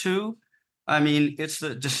daughter to? I mean, it's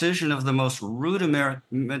the decision of the most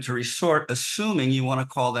rudimentary sort, assuming you want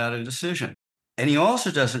to call that a decision. And he also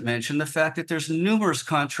doesn't mention the fact that there's numerous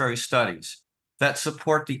contrary studies that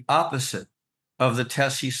support the opposite of the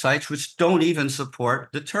tests he cites, which don't even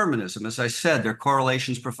support determinism. As I said, their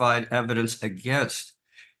correlations provide evidence against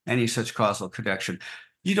any such causal connection.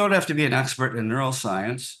 You don't have to be an expert in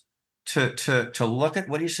neuroscience to look at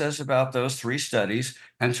what he says about those three studies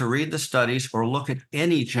and to read the studies or look at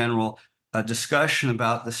any general discussion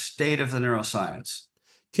about the state of the neuroscience.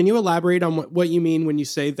 Can you elaborate on what you mean when you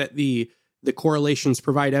say that the correlations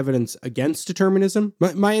provide evidence against determinism?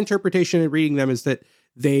 My interpretation in reading them is that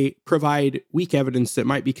they provide weak evidence that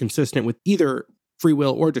might be consistent with either free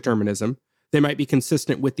will or determinism. They might be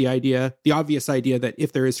consistent with the obvious idea that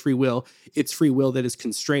if there is free will, it's free will that is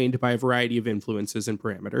constrained by a variety of influences and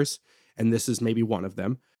parameters. And this is maybe one of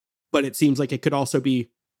them. But it seems like it could also be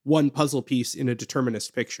one puzzle piece in a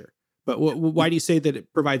determinist picture. But why do you say that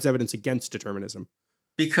it provides evidence against determinism?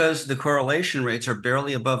 Because the correlation rates are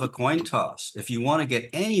barely above a coin toss. If you want to get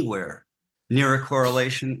anywhere near a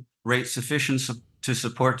correlation rate sufficient to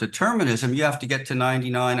support determinism, you have to get to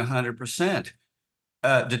 99, 100%.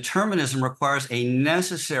 Determinism requires a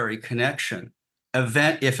necessary connection.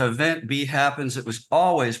 If event B happens, it was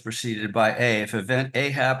always preceded by A. If event A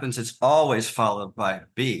happens, it's always followed by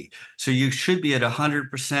B. So you should be at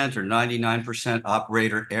 100% or 99%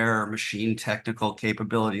 operator error, machine technical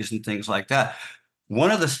capabilities, and things like that.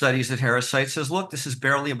 One of the studies that Harris cites says, look, this is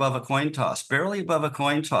barely above a coin toss. Barely above a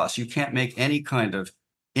coin toss. You can't make any kind of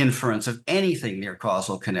inference of anything near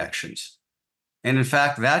causal connections. And in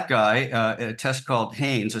fact, that guy, a test called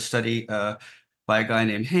Haynes, a study by a guy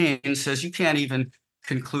named Haynes, says you can't even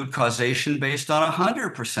conclude causation based on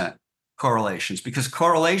 100% correlations because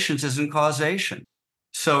correlations isn't causation.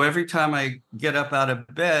 So every time I get up out of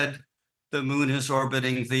bed, the moon is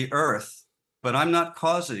orbiting the Earth, but I'm not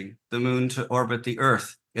causing the moon to orbit the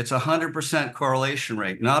Earth. It's 100% correlation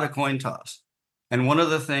rate, not a coin toss. And one of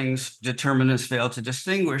the things determinists fail to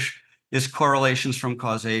distinguish is correlations from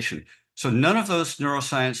causation. So none of those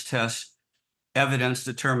neuroscience tests evidence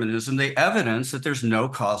determinism. They evidence that there's no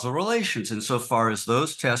causal relations insofar as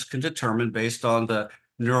those tests can determine based on the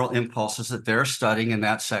neural impulses that they're studying in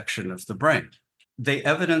that section of the brain. They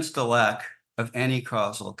evidence the lack of any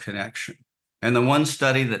causal connection. And the one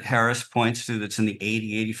study that Harris points to that's in the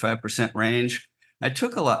 80, 85% range, I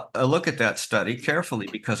took a look at that study carefully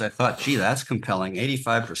because I thought, gee, that's compelling,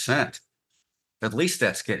 85%. At least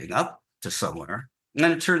that's getting up to somewhere. And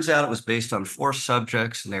then it turns out it was based on 4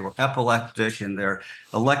 subjects, and they were epileptic, and their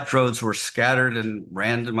electrodes were scattered and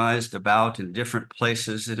randomized about in different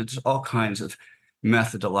places. And it's all kinds of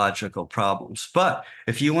methodological problems. But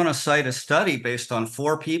if you want to cite a study based on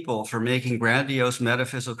 4 people for making grandiose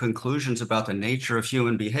metaphysical conclusions about the nature of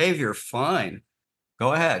human behavior, fine.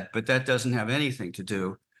 Go ahead. But that doesn't have anything to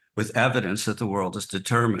do with evidence that the world is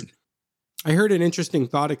determined. I heard an interesting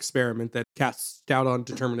thought experiment that casts doubt on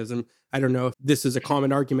determinism. I don't know if this is a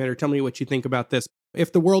common argument, or tell me what you think about this.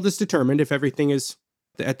 If the world is determined, if everything is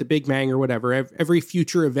at the Big Bang or whatever, every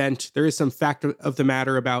future event, there is some fact of the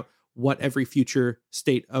matter about what every future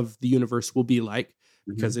state of the universe will be like,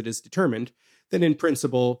 because it is determined, then in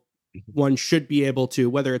principle, one should be able to,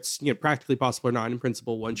 whether it's practically possible or not, in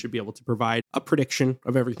principle, one should be able to provide a prediction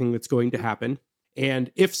of everything that's going to happen. And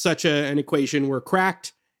if such an equation were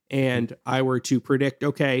cracked, and I were to predict,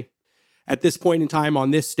 okay, at this point in time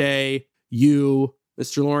on this day, you,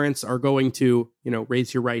 Mr. Lawrence, are going to,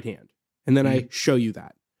 raise your right hand. And then I show you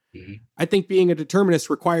that. I think being a determinist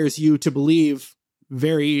requires you to believe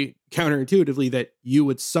very counterintuitively that you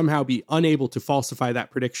would somehow be unable to falsify that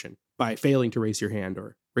prediction by failing to raise your hand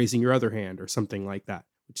or raising your other hand or something like that,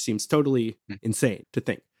 which seems totally insane to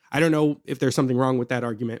think. I don't know if there's something wrong with that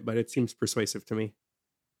argument, but it seems persuasive to me.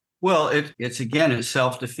 Well, it's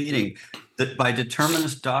self-defeating. That by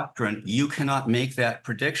determinist doctrine, you cannot make that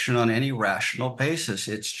prediction on any rational basis.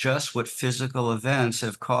 It's just what physical events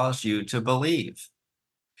have caused you to believe.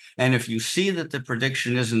 And if you see that the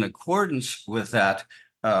prediction is in accordance with that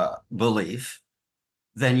belief,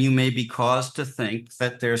 then you may be caused to think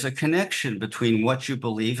that there's a connection between what you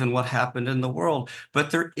believe and what happened in the world.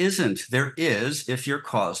 But there isn't. There is if you're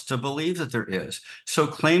caused to believe that there is. So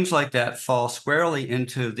claims like that fall squarely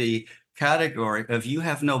into the category of you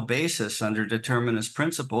have no basis under determinist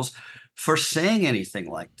principles for saying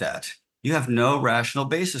anything like that. You have no rational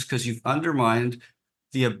basis because you've undermined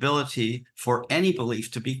the ability for any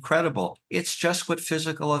belief to be credible. It's just what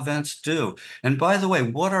physical events do. And by the way,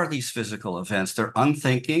 what are these physical events? They're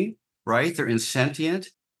unthinking, right? They're insentient.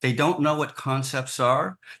 They don't know what concepts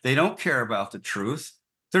are. They don't care about the truth.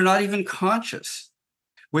 They're not even conscious,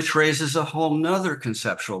 which raises a whole nother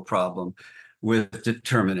conceptual problem with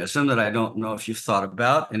determinism that I don't know if you've thought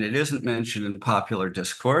about, and it isn't mentioned in popular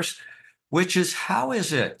discourse, which is, how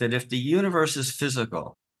is it that if the universe is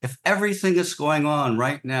physical, if everything that's going on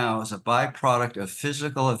right now is a byproduct of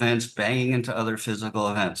physical events banging into other physical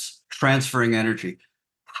events, transferring energy,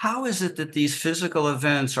 how is it that these physical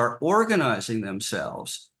events are organizing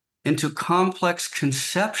themselves into complex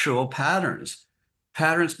conceptual patterns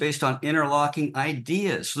based on interlocking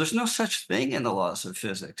ideas? So there's no such thing in the laws of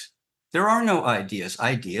physics. There are no ideas.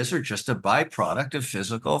 Ideas are just a byproduct of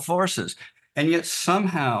physical forces. And yet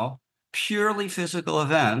somehow purely physical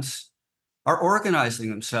events are organizing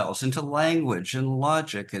themselves into language and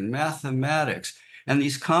logic and mathematics and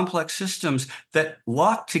these complex systems that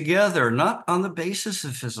lock together, not on the basis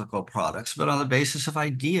of physical products, but on the basis of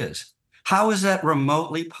ideas. How is that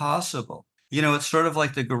remotely possible? It's sort of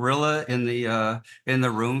like the gorilla in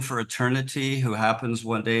the room for eternity who happens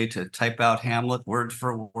one day to type out Hamlet word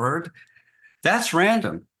for word. That's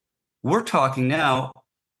random. We're talking now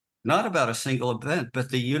not about a single event,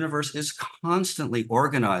 but the universe is constantly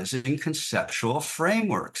organizing conceptual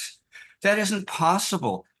frameworks. That isn't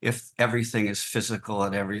possible if everything is physical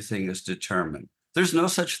and everything is determined. There's no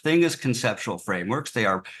such thing as conceptual frameworks. They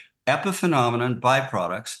are epiphenomenon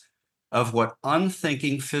byproducts of what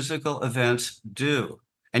unthinking physical events do.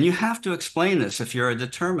 And you have to explain this if you're a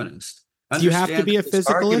determinist. Do you have to be a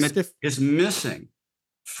physicalist? Is missing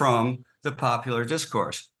from the popular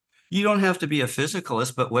discourse. You don't have to be a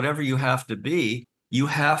physicalist, but whatever you have to be, you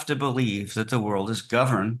have to believe that the world is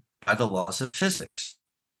governed by the laws of physics.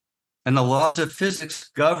 And the laws of physics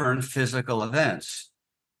govern physical events,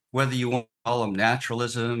 whether you want to call them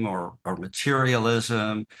naturalism or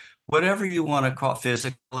materialism, whatever you want to call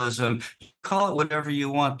physicalism, call it whatever you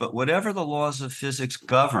want, but whatever the laws of physics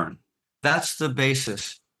govern, that's the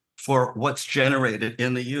basis for what's generated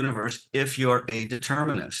in the universe if you're a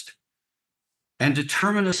determinist. And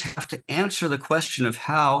determinists have to answer the question of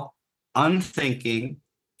how unthinking,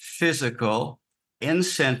 physical,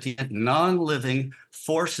 insentient, non-living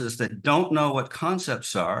forces that don't know what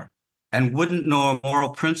concepts are and wouldn't know a moral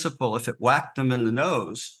principle if it whacked them in the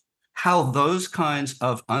nose, how those kinds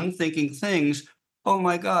of unthinking things, oh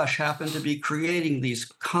my gosh, happen to be creating these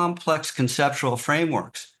complex conceptual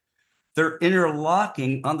frameworks. They're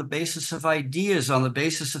interlocking on the basis of ideas, on the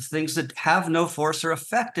basis of things that have no force or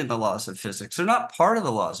effect in the laws of physics. They're not part of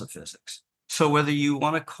the laws of physics. So whether you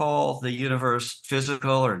want to call the universe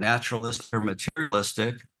physical or naturalistic or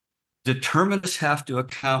materialistic, determinists have to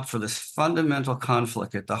account for this fundamental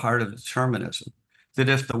conflict at the heart of determinism, that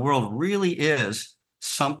if the world really is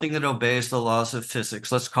something that obeys the laws of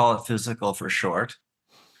physics, let's call it physical for short,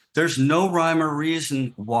 there's no rhyme or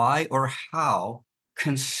reason why or how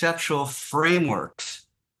conceptual frameworks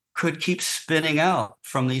could keep spinning out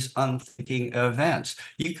from these unthinking events.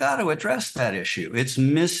 You got to address that issue. It's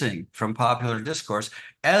missing from popular discourse,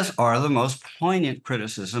 as are the most poignant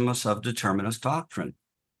criticisms of determinist doctrine.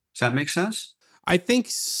 Does that make sense? I think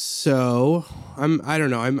so. I don't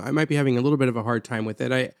know. I might be having a little bit of a hard time with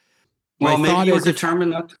it. Well, maybe you're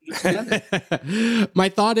determined not to understand it. My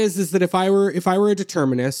thought is that if I were a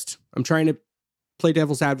determinist, I'm trying to play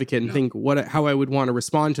devil's advocate and think how I would want to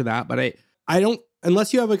respond to that. But I don't,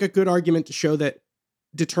 unless you have like a good argument to show that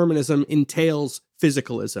determinism entails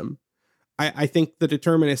physicalism. I think the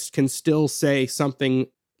determinist can still say something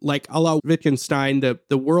like, a la Wittgenstein,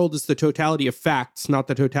 the world is the totality of facts, not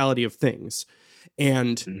the totality of things.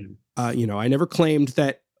 And, I never claimed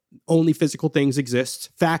that only physical things exist.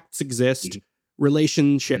 Facts exist.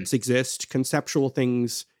 Relationships exist. Conceptual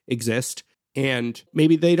things exist. And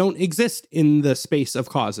maybe they don't exist in the space of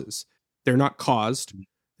causes. They're not caused.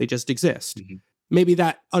 They just exist. Maybe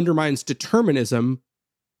that undermines determinism,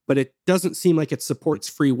 but it doesn't seem like it supports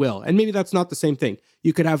free will. And maybe that's not the same thing.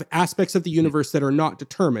 You could have aspects of the universe that are not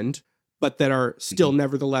determined, but that are still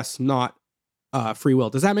nevertheless not free will.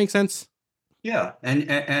 Does that make sense? Yeah,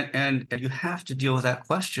 and you have to deal with that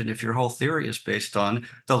question if your whole theory is based on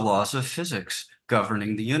the laws of physics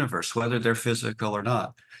governing the universe, whether they're physical or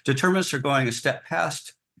not. Determinists are going a step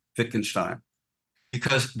past Wittgenstein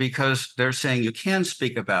because they're saying you can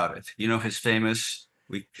speak about it. You know, his famous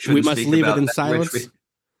we must leave it in silence.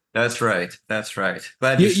 That's right.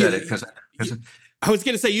 Glad you said it because I was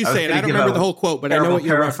going to say you say it. I don't remember the whole quote, but I know what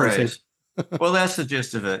you're referencing. Well, that's the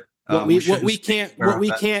gist of it. What we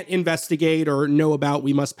can't investigate or know about,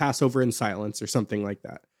 we must pass over in silence, or something like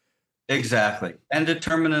that. Exactly. And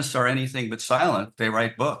determinists are anything but silent. They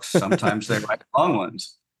write books. Sometimes they write long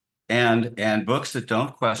ones, and books that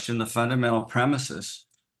don't question the fundamental premises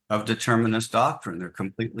of determinist doctrine. They're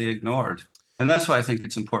completely ignored. And that's why I think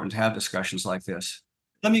it's important to have discussions like this.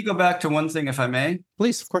 Let me go back to one thing, if I may.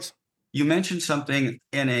 Please, of course. You mentioned something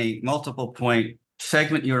in a multiple point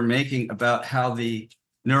segment you were making about how the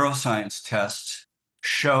neuroscience tests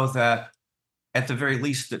show that, at the very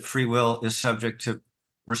least, that free will is subject to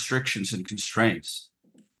restrictions and constraints.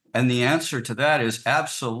 And the answer to that is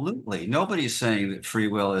absolutely. Nobody's saying that free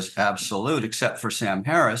will is absolute, except for Sam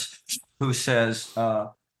Harris, who says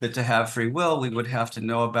that to have free will, we would have to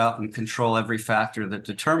know about and control every factor that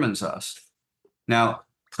determines us. Now,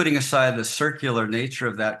 putting aside the circular nature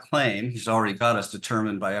of that claim, he's already got us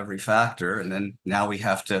determined by every factor, and then now we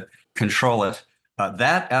have to control it.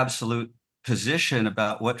 That absolute position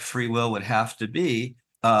about what free will would have to be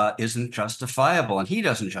isn't justifiable, and he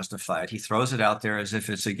doesn't justify it. He throws it out there as if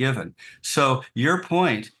it's a given. So your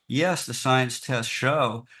point, yes, the science tests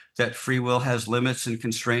show that free will has limits and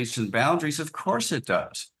constraints and boundaries. Of course it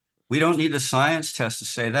does. We don't need a science test to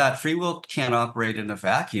say that. Free will can't operate in a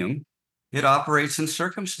vacuum. It operates in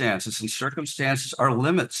circumstances, and circumstances are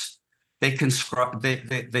limits. They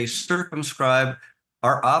circumscribe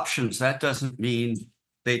our options. That doesn't mean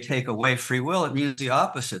they take away free will. It means the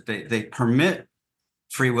opposite. They permit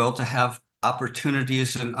free will to have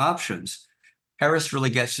opportunities and options. Harris really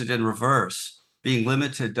gets it in reverse. Being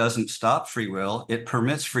limited doesn't stop free will. It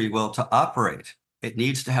permits free will to operate. It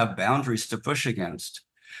needs to have boundaries to push against.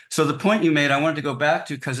 So the point you made, I wanted to go back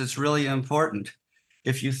to because it's really important.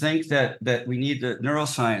 If you think that we need the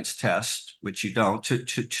neuroscience test, which you don't,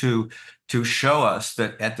 to show us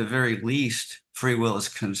that at the very least free will is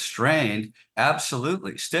constrained,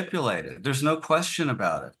 absolutely stipulated. There's no question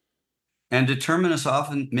about it. And determinists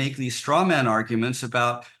often make these straw man arguments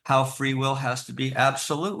about how free will has to be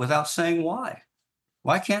absolute without saying why.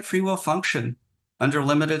 Why can't free will function under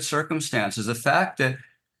limited circumstances? The fact that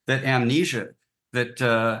amnesia,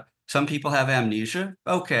 that some people have amnesia,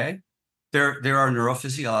 okay. There are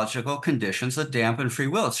neurophysiological conditions that dampen free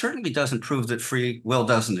will. It certainly doesn't prove that free will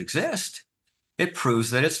doesn't exist. It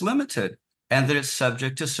proves that it's limited and that it's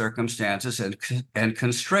subject to circumstances and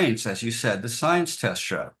constraints, as you said, the science tests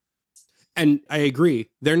show. And I agree.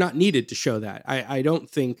 They're not needed to show that. I don't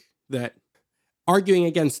think that arguing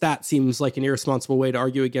against that seems like an irresponsible way to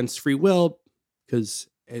argue against free will, because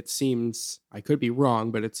it seems, I could be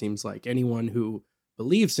wrong, but it seems like anyone who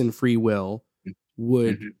believes in free will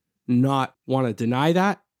would not want to deny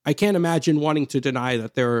that. I can't imagine wanting to deny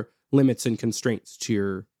that there are limits and constraints to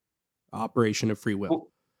your operation of free will. Well,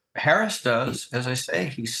 Harris does, as I say,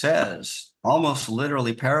 he says, almost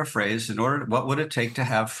literally paraphrased, what would it take to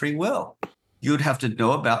have free will? You'd have to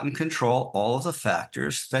know about and control all of the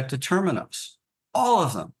factors that determine us, all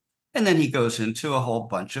of them. And then he goes into a whole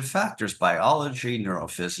bunch of factors: biology,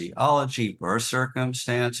 neurophysiology, birth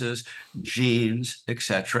circumstances, genes, et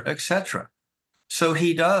cetera, et cetera. So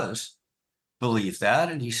he does believe that,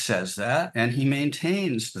 and he says that, and he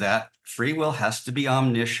maintains that free will has to be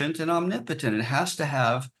omniscient and omnipotent. It has to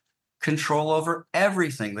have control over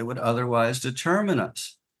everything that would otherwise determine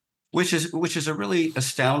us, which is a really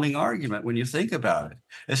astounding argument when you think about it,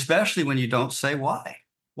 especially when you don't say why.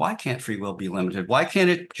 Why can't free will be limited? Why can't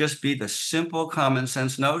it just be the simple common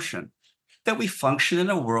sense notion that we function in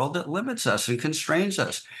a world that limits us and constrains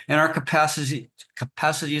us, and our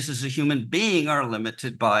capacities as a human being are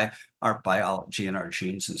limited by our biology and our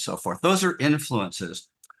genes and so forth? Those are influences.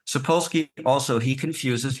 Sapolsky also, he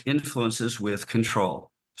confuses influences with control.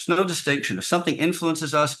 There's no distinction. If something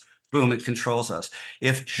influences us, boom, it controls us.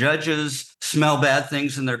 If judges smell bad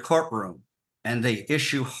things in their courtroom and they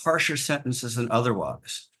issue harsher sentences than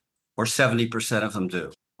otherwise, or 70% of them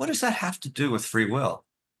do, what does that have to do with free will?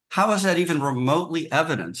 How is that even remotely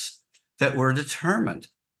evidence that we're determined?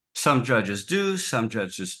 Some judges do, some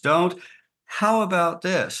judges don't. How about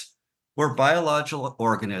this? We're biological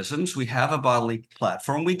organisms. We have a bodily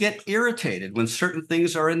platform. We get irritated when certain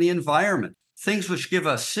things are in the environment, things which give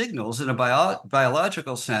us signals in a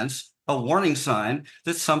biological sense, a warning sign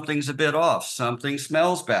that something's a bit off, something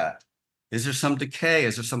smells bad. Is there some decay?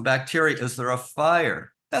 Is there some bacteria? Is there a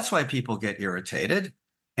fire? That's why people get irritated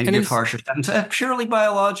and give harsher sentences. Purely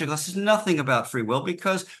biological. This is nothing about free will,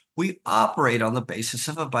 because we operate on the basis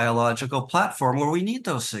of a biological platform where we need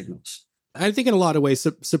those signals. I think in a lot of ways,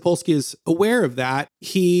 Sapolsky is aware of that.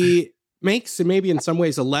 He makes, and maybe in some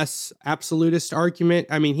ways, a less absolutist argument.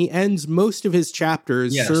 I mean, he ends most of his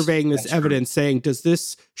chapters surveying this evidence, saying, does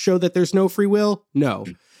this show that there's no free will? No.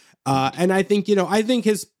 And I think,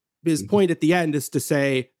 his point at the end is to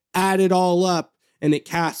say, add it all up and it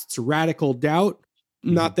casts radical doubt.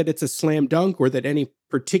 Not that it's a slam dunk or that any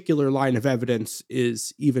particular line of evidence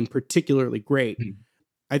is even particularly great.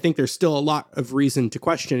 I think there's still a lot of reason to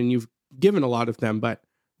question, and you've given a lot of them, but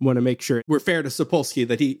want to make sure we're fair to Sapolsky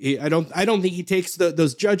that I don't think he takes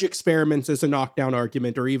those judge experiments as a knockdown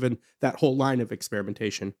argument, or even that whole line of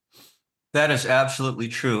experimentation. That is absolutely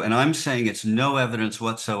true. And I'm saying it's no evidence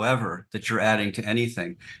whatsoever that you're adding to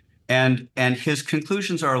anything. And his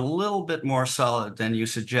conclusions are a little bit more solid than you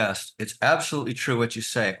suggest. It's absolutely true what you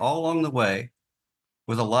say. All along the way,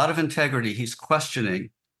 with a lot of integrity, he's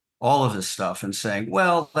questioning all of this stuff and saying,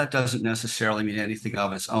 well, that doesn't necessarily mean anything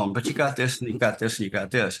of its own, but you got this and you got this and you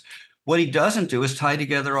got this. What he doesn't do is tie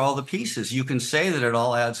together all the pieces. You can say that it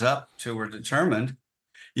all adds up to we're determined.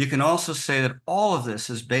 You can also say that all of this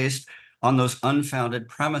is based on those unfounded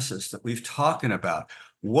premises that we've talking about.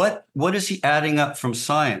 What is he adding up from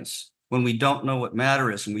science when we don't know what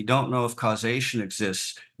matter is, and we don't know if causation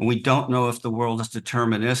exists, and we don't know if the world is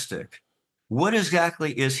deterministic? What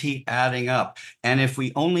exactly is he adding up? And if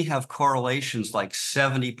we only have correlations like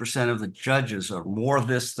 70% of the judges are more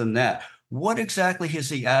this than that, what exactly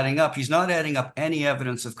is he adding up? He's not adding up any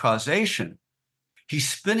evidence of causation. He's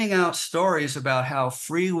spinning out stories about how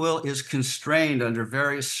free will is constrained under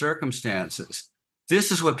various circumstances.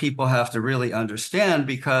 This is what people have to really understand,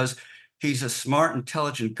 because he's a smart,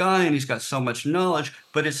 intelligent guy and he's got so much knowledge,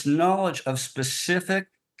 but it's knowledge of specific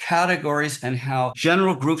categories and how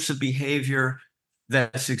general groups of behavior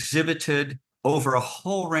that's exhibited over a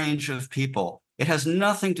whole range of people. It has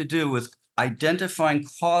nothing to do with identifying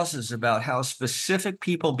causes about how specific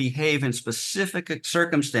people behave in specific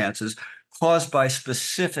circumstances caused by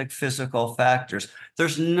specific physical factors.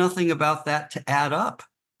 There's nothing about that to add up,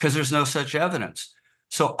 because there's no such evidence.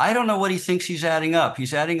 So I don't know what he thinks he's adding up.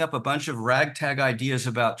 He's adding up a bunch of ragtag ideas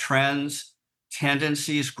about trends,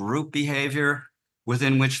 tendencies, group behavior,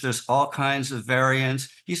 within which there's all kinds of variance.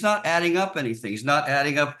 He's not adding up anything. He's not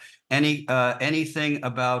adding up anything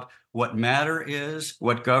about what matter is,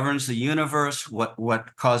 what governs the universe,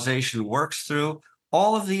 what causation works through.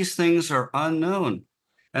 All of these things are unknown.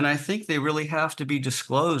 And I think they really have to be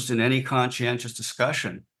disclosed in any conscientious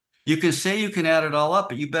discussion. You can say you can add it all up,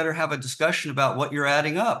 but you better have a discussion about what you're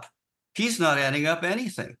adding up. He's not adding up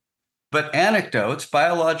anything but anecdotes,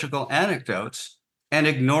 biological anecdotes, and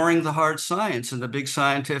ignoring the hard science and the big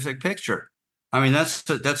scientific picture. I mean,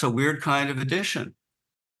 that's a weird kind of addition.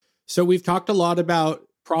 So we've talked a lot about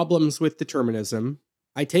problems with determinism.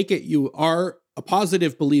 I take it you are a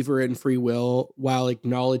positive believer in free will while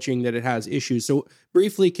acknowledging that it has issues. So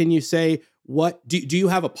briefly, can you say, what do you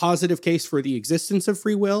have a positive case for the existence of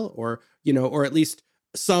free will, or at least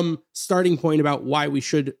some starting point about why we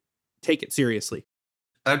should take it seriously?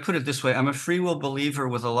 I'd put it this way. I'm a free will believer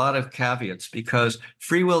with a lot of caveats, because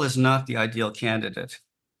free will is not the ideal candidate.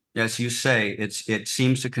 As you say, it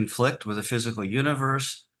seems to conflict with the physical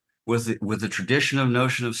universe, with the traditional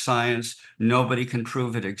notion of science. Nobody can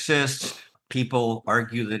prove it exists. People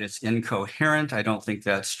argue that it's incoherent. I don't think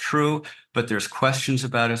that's true, but there's questions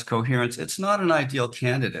about its coherence. It's not an ideal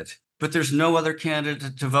candidate, but there's no other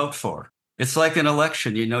candidate to vote for. It's like an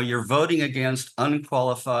election, you're voting against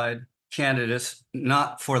unqualified candidates,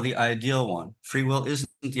 not for the ideal one. Free will isn't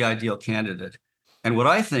the ideal candidate. And what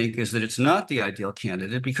I think is that it's not the ideal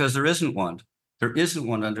candidate because there isn't one. There isn't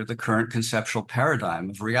one under the current conceptual paradigm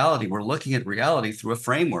of reality. We're looking at reality through a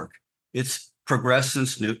framework. It's progressed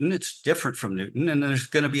since Newton. It's different from Newton. And there's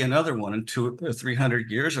going to be another one in 200 or 300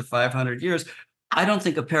 years or 500 years. I don't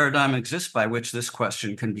think a paradigm exists by which this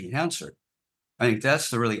question can be answered. I think that's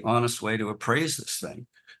the really honest way to appraise this thing.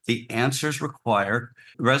 The answers require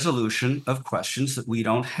resolution of questions that we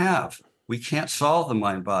don't have. We can't solve the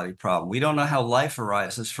mind-body problem. We don't know how life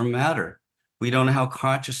arises from matter. We don't know how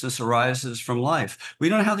consciousness arises from life. We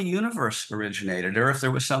don't know how the universe originated or if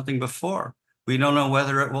there was something before. We don't know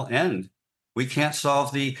whether it will end. We can't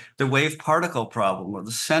solve the wave particle problem or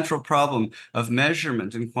the central problem of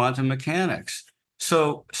measurement in quantum mechanics.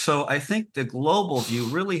 So I think the global view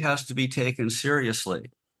really has to be taken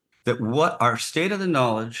seriously, that what our state of the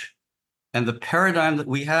knowledge and the paradigm that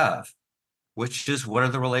we have, which is what are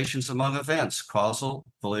the relations among events, causal,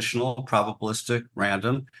 volitional, probabilistic,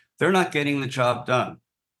 random, they're not getting the job done.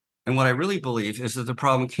 And what I really believe is that the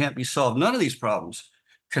problem can't be solved. None of these problems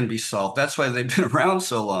can be solved. That's why they've been around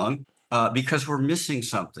so long, because we're missing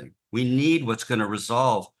something. We need what's going to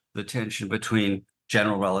resolve the tension between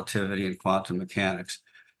general relativity and quantum mechanics.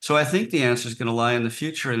 So I think the answer is going to lie in the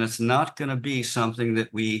future, and it's not going to be something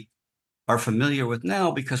that we are familiar with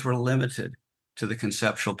now because we're limited to the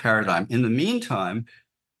conceptual paradigm. In the meantime,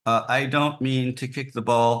 I don't mean to kick the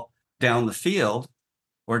ball down the field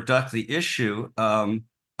or duck the issue.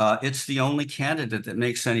 It's the only candidate that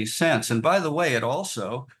makes any sense. And by the way, it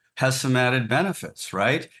also has some added benefits,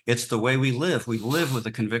 right? It's the way we live. We live with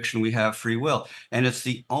the conviction we have free will. And it's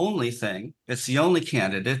the only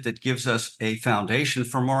candidate that gives us a foundation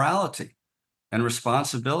for morality and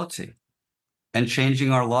responsibility and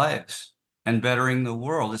changing our lives and bettering the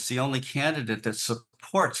world. It's the only candidate that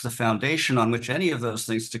supports the foundation on which any of those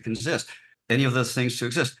things to exist.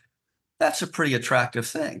 That's a pretty attractive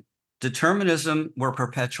thing. Determinism, we're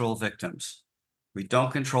perpetual victims. We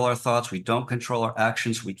don't control our thoughts. We don't control our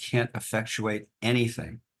actions. We can't effectuate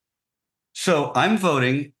anything. So I'm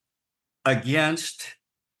voting against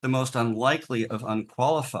the most unlikely of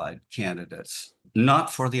unqualified candidates,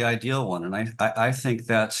 not for the ideal one. And I think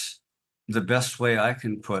that's the best way I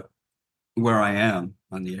can put where I am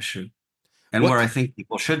on the issue and where I think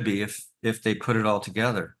people should be if they put it all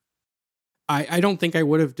together. I don't think I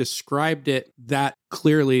would have described it that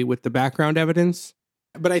clearly with the background evidence.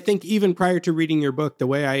 But I think even prior to reading your book, the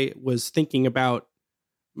way I was thinking about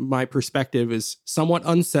my perspective is somewhat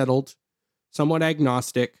unsettled, somewhat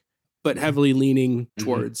agnostic, but heavily leaning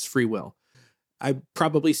towards free will. I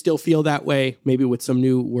probably still feel that way, maybe with some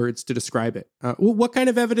new words to describe it. What kind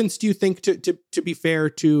of evidence do you think, to be fair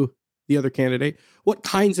to the other candidate, what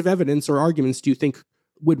kinds of evidence or arguments do you think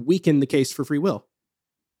would weaken the case for free will?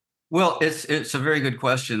 Well, it's a very good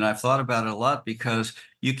question. I've thought about it a lot because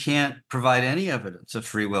you can't provide any evidence of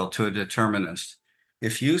free will to a determinist.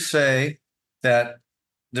 If you say that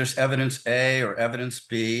there's evidence A or evidence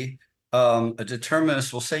B, a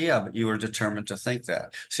determinist will say, yeah, but you were determined to think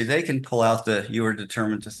that. See, they can pull out the you were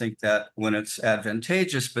determined to think that when it's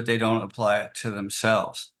advantageous, but they don't apply it to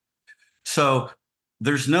themselves. So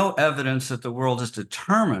there's no evidence that the world is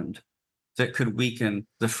determined that could weaken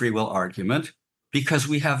the free will argument, because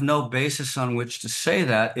we have no basis on which to say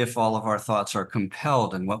that if all of our thoughts are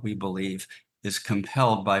compelled and what we believe is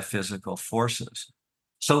compelled by physical forces.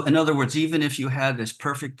 So in other words, even if you had this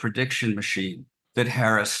perfect prediction machine that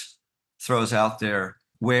Harris throws out there,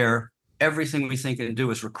 where everything we think and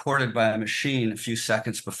do is recorded by a machine a few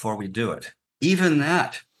seconds before we do it, even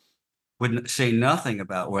that would say nothing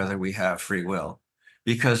about whether we have free will.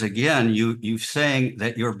 Because again, you're saying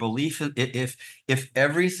that your belief in if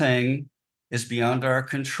everything is beyond our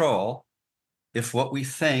control, if what we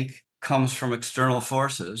think comes from external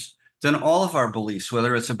forces, then all of our beliefs,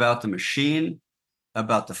 whether it's about the machine,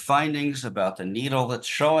 about the findings, about the needle that's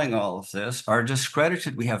showing all of this, are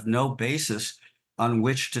discredited. We have no basis on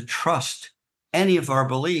which to trust any of our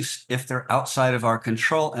beliefs if they're outside of our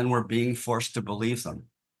control and we're being forced to believe them.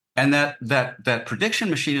 And that prediction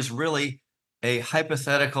machine is really a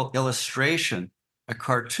hypothetical illustration, a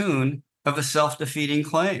cartoon of a self-defeating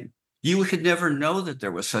claim. You could never know that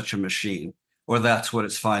there was such a machine, or that's what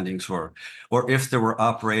its findings were, or if there were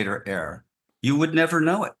operator error. You would never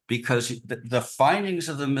know it because the findings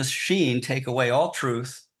of the machine take away all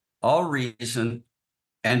truth, all reason,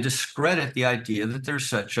 and discredit the idea that there's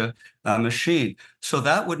such a machine. So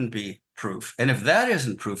that wouldn't be proof. And if that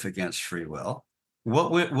isn't proof against free will,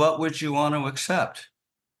 what would you want to accept?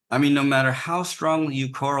 I mean, no matter how strongly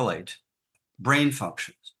you correlate brain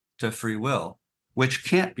functions to free will, which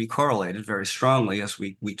can't be correlated very strongly, as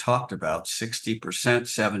we talked about, 60%,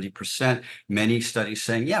 70%, many studies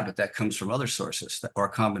saying, yeah, but that comes from other sources or a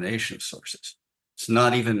combination of sources. It's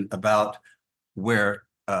not even about where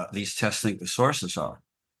these tests think the sources are,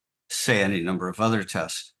 say any number of other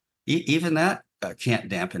tests. Even that can't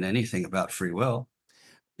dampen anything about free will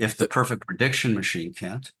if the perfect prediction machine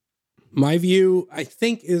can't. My view, I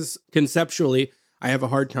think, is conceptually, I have a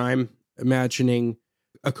hard time imagining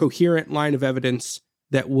a coherent line of evidence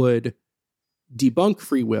that would debunk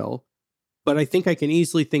free will, but I think I can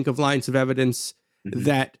easily think of lines of evidence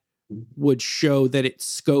that would show that its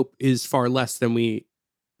scope is far less than we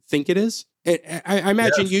think it is. I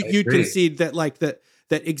imagine you'd concede that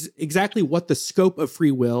exactly what the scope of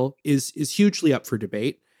free will is hugely up for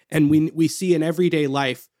debate. And we see in everyday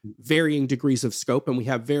life varying degrees of scope, and we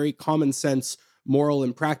have very common sense, moral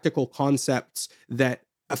and practical concepts that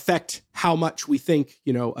affect how much we think,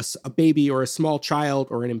 a baby or a small child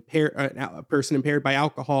or a person impaired by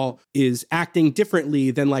alcohol is acting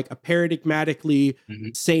differently than like a paradigmatically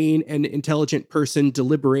sane and intelligent person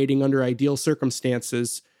deliberating under ideal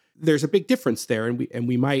circumstances. There's a big difference there, and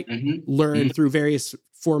we might learn through various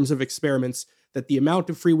forms of experiments that the amount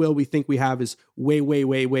of free will we think we have is way, way,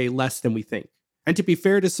 way, way less than we think. And to be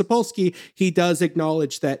fair to Sapolsky, he does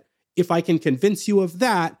acknowledge that if I can convince you of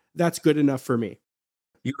that, that's good enough for me.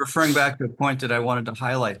 You're referring back to a point that I wanted to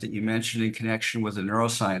highlight that you mentioned in connection with the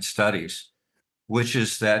neuroscience studies, which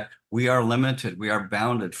is that we are limited, we are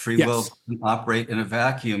bounded. Free will doesn't operate in a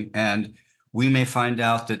vacuum, and we may find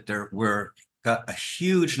out that we're got a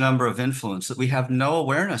huge number of influence that we have no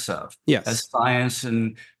awareness of as science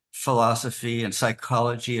and philosophy and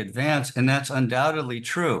psychology advance, and that's undoubtedly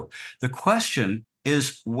true. The question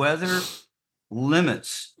is whether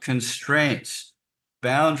limits, constraints,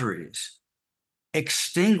 boundaries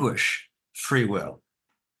extinguish free will.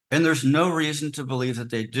 And there's no reason to believe that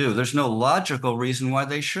they do. There's no logical reason why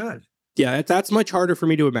they should. Yeah, that's much harder for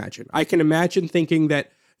me to imagine. I can imagine thinking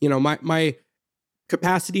that, my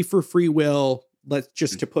capacity for free will, let's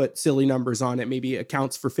just to put silly numbers on it, maybe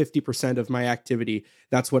accounts for 50% of my activity.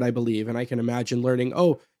 That's what I believe. And I can imagine learning,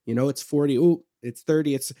 it's 40, it's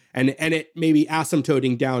 30, and it maybe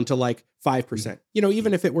asymptoting down to like 5%.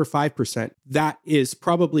 Even if it were 5%, that is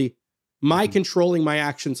probably my controlling my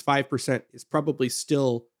actions 5% is probably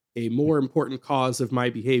still a more important cause of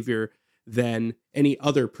my behavior than any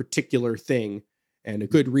other particular thing, and a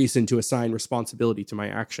good reason to assign responsibility to my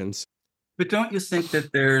actions. But don't you think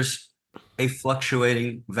that there's a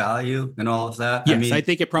fluctuating value in all of that? Yes, I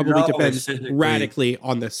think it probably depends radically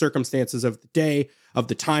on the circumstances of the day, of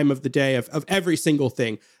the time of the day, of every single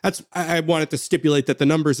thing. I wanted to stipulate that the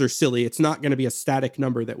numbers are silly. It's not going to be a static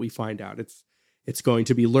number that we find out. It's going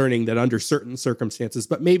to be learning that under certain circumstances,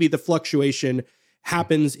 but maybe the fluctuation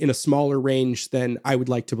happens in a smaller range than I would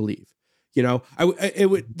like to believe.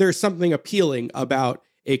 There's something appealing about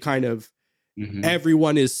a kind of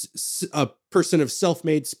everyone is a person of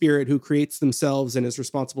self-made spirit who creates themselves and is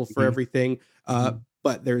responsible for everything.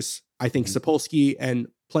 But there's, I think, Sapolsky and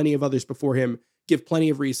plenty of others before him give plenty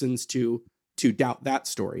of reasons to doubt that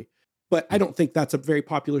story. But I don't think that's a very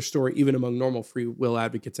popular story, even among normal free will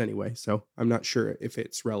advocates anyway. So I'm not sure if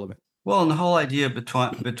it's relevant. Well, and the whole idea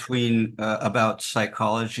between about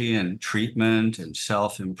psychology and treatment and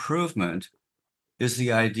self-improvement is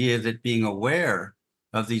the idea that being aware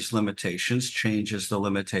of these limitations changes the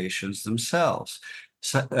limitations themselves.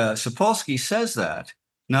 Sapolsky says that,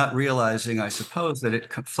 not realizing, I suppose, that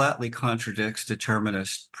it flatly contradicts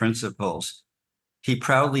determinist principles. He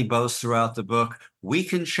proudly boasts throughout the book, we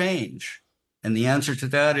can change. And the answer to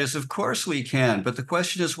that is, of course we can. But the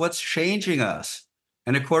question is, what's changing us?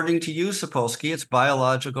 And according to you, Sapolsky, it's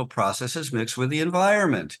biological processes mixed with the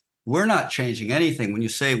environment. We're not changing anything. When you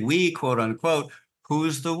say we, quote unquote,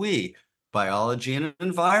 who's the we? Biology and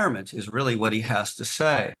environment is really what he has to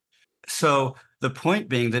say. So the point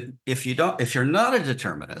being that if you're not a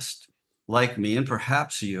determinist, like me, and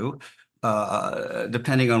perhaps you,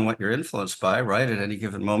 depending on what you're influenced by, right, at any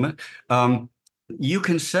given moment, you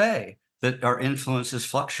can say that our influences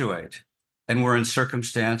fluctuate and we're in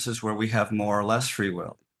circumstances where we have more or less free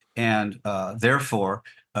will. And therefore,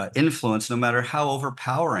 influence, no matter how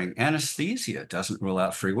overpowering, anesthesia doesn't rule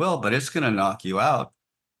out free will, but it's going to knock you out.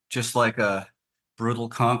 Just like a brutal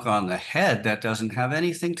conk on the head, that doesn't have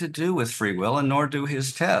anything to do with free will, and nor do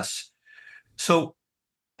his tests. So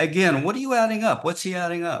again, what are you adding up? What's he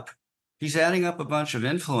adding up? He's adding up a bunch of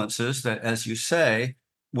influences that, as you say,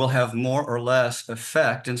 will have more or less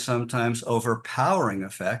effect and sometimes overpowering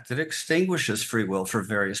effect that extinguishes free will for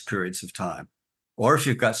various periods of time. Or if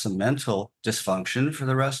you've got some mental dysfunction for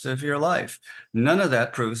the rest of your life, none of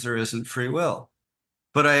that proves there isn't free will.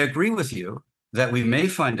 But I agree with you that we may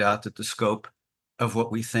find out that the scope of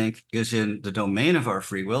what we think is in the domain of our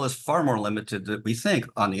free will is far more limited than we think.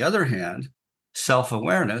 On the other hand,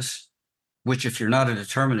 self-awareness, which if you're not a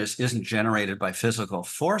determinist isn't generated by physical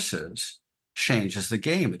forces, changes the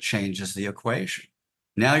game. It changes the equation.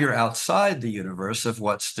 Now you're outside the universe of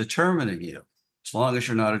what's determining you. As long as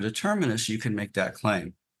you're not a determinist, you can make that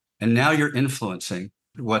claim. And now you're influencing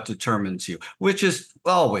what determines you, which is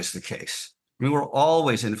always the case. I mean, we're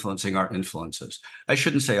always influencing our influences. I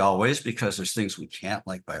shouldn't say always because there's things we can't,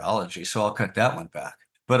 like biology, so I'll cut that one back.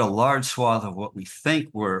 But a large swath of what we think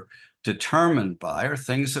we're determined by are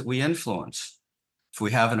things that we influence. If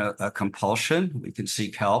we have a compulsion, we can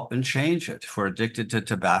seek help and change it. If we're addicted to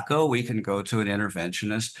tobacco, we can go to an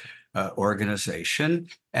interventionist organization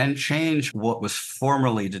and change what was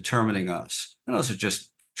formerly determining us. And those are just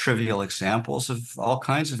trivial examples of all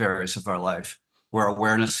kinds of areas of our life where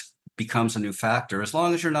awareness becomes a new factor. As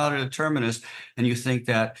long as you're not a determinist and you think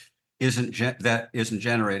that isn't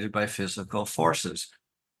generated by physical forces.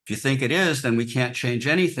 If you think it is, then we can't change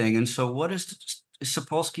anything. And so what is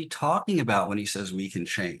Sapolsky talking about when he says we can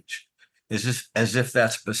change? Is as if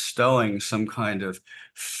that's bestowing some kind of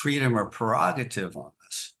freedom or prerogative on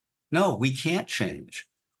us? No, we can't change.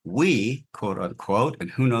 We, quote unquote, and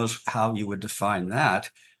who knows how you would define that,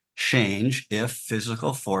 change if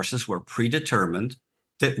physical forces were predetermined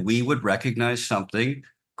that we would recognize something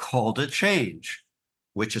called a change,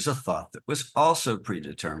 which is a thought that was also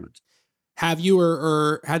predetermined. Have you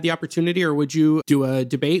or had the opportunity, or would you do a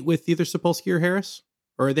debate with either Sapolsky or Harris?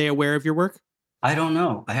 Or are they aware of your work? I don't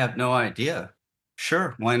know. I have no idea.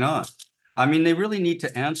 Sure, why not? I mean, they really need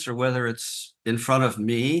to answer whether it's in front of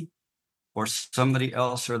me or somebody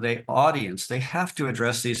else or the audience. They have to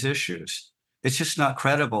address these issues. It's just not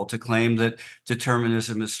credible to claim that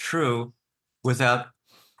determinism is true without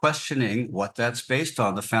questioning what that's based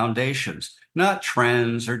on, the foundations, not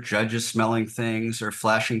trends or judges smelling things or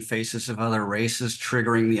flashing faces of other races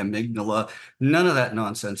triggering the amygdala. None of that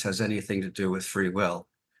nonsense has anything to do with free will.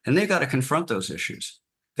 And they got to confront those issues.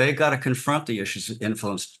 They got to confront the issues of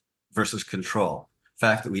influence versus control. The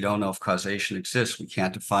fact that we don't know if causation exists, we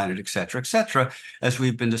can't define it, et cetera, as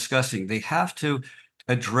we've been discussing. They have to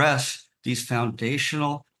address these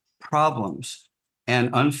foundational problems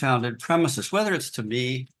and unfounded premises, whether it's to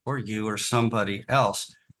me or you or somebody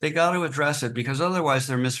else. They got to address it because otherwise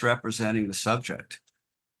they're misrepresenting the subject.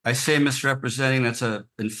 I say misrepresenting, that's an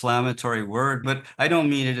inflammatory word, but I don't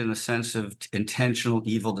mean it in the sense of intentional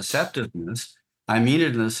evil deceptiveness. I mean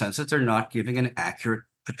it in the sense that they're not giving an accurate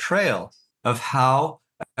portrayal of how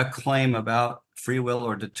a claim about free will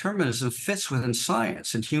or determinism fits within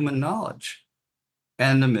science and human knowledge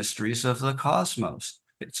and the mysteries of the cosmos.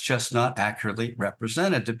 It's just not accurately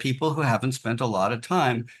represented to people who haven't spent a lot of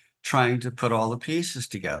time trying to put all the pieces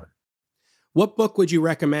together. What book would you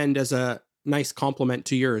recommend as a nice complement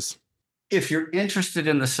to yours? If you're interested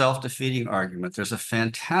in the self-defeating argument, there's a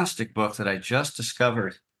fantastic book that I just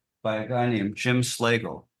discovered by a guy named Jim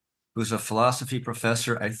Slagle, who's a philosophy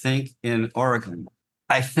professor, I think, in Oregon.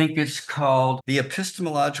 I think it's called The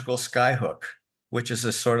Epistemological Skyhook, which is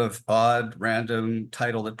a sort of odd, random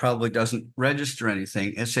title that probably doesn't register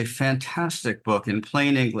anything. It's a fantastic book in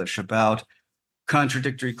plain English about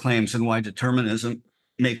contradictory claims and why determinism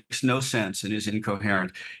makes no sense and is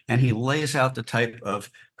incoherent. And he lays out the type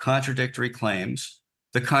of contradictory claims,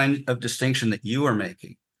 the kind of distinction that you are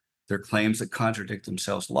making. They're claims that contradict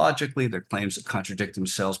themselves logically. They're claims that contradict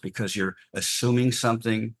themselves because you're assuming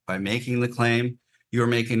something by making the claim. You're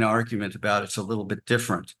making an argument about it's a little bit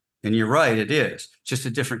different. And you're right, it is. Just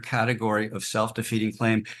a different category of self-defeating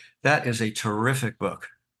claim. That is a terrific book.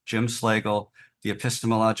 Jim Slagle, The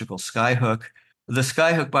Epistemological Skyhook. The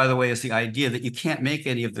skyhook, by the way, is the idea that you can't make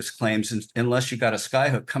any of these claims unless you got a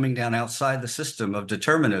skyhook coming down outside the system of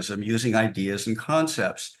determinism using ideas and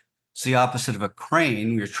concepts. It's the opposite of a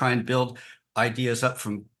crane. You're trying to build ideas up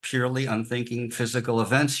from purely unthinking physical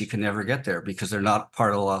events. You can never get there because they're not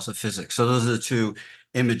part of the laws of physics. So those are the two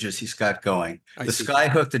images he's got going. The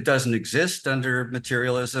skyhook that doesn't exist under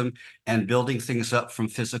materialism and building things up from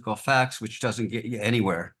physical facts, which doesn't get you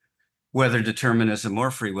anywhere, whether determinism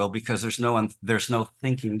or free will, because there's no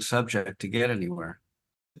thinking subject to get anywhere.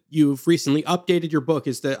 You've recently updated your book.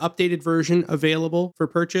 Is the updated version available for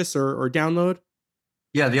purchase or download?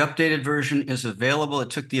 Yeah, the updated version is available. It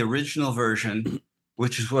took the original version,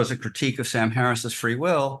 which was a critique of Sam Harris's free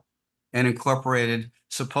will, and incorporated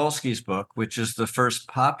Sapolsky's book, which is the first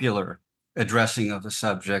popular addressing of the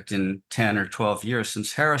subject in 10 or 12 years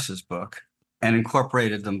since Harris's book, and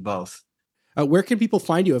incorporated them both. Where can people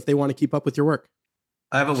find you if they want to keep up with your work?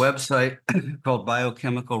 I have a website called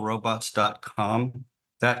biochemicalrobots.com.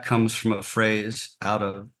 That comes from a phrase out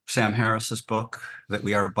of Sam Harris's book that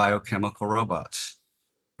we are biochemical robots.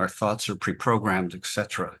 Our thoughts are pre-programmed,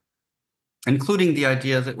 etc., including the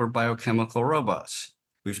idea that we're biochemical robots.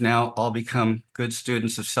 We've now all become good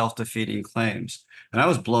students of self-defeating claims. And I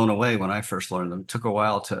was blown away when I first learned them. It took a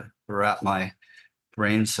while to wrap my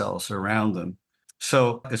brain cells around them.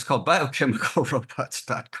 So it's called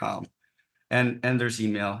biochemicalrobots.com. And there's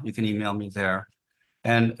email. You can email me there.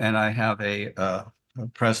 And I have a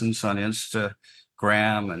presence on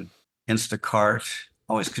Instagram and Instacart.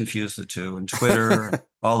 Always confuse the two, and Twitter,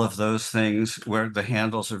 all of those things where the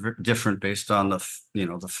handles are different based on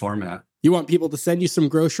the format. You want people to send you some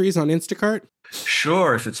groceries on Instacart?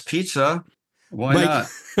 Sure, if it's pizza, why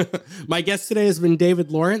not? My guest today has been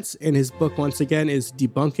David Lawrence, and his book once again is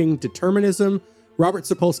Debunking Determinism, Robert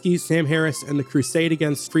Sapolsky, Sam Harris, and the Crusade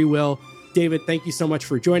Against Free Will. David, thank you so much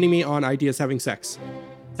for joining me on Ideas Having Sex.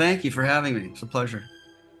 Thank you for having me. It's a pleasure.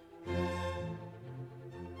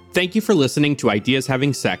 Thank you for listening to Ideas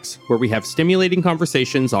Having Sex, where we have stimulating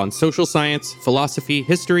conversations on social science, philosophy,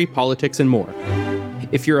 history, politics, and more.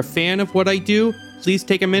 If you're a fan of what I do, please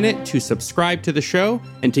take a minute to subscribe to the show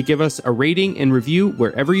and to give us a rating and review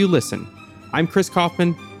wherever you listen. I'm Chris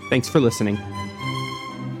Kaufman. Thanks for listening.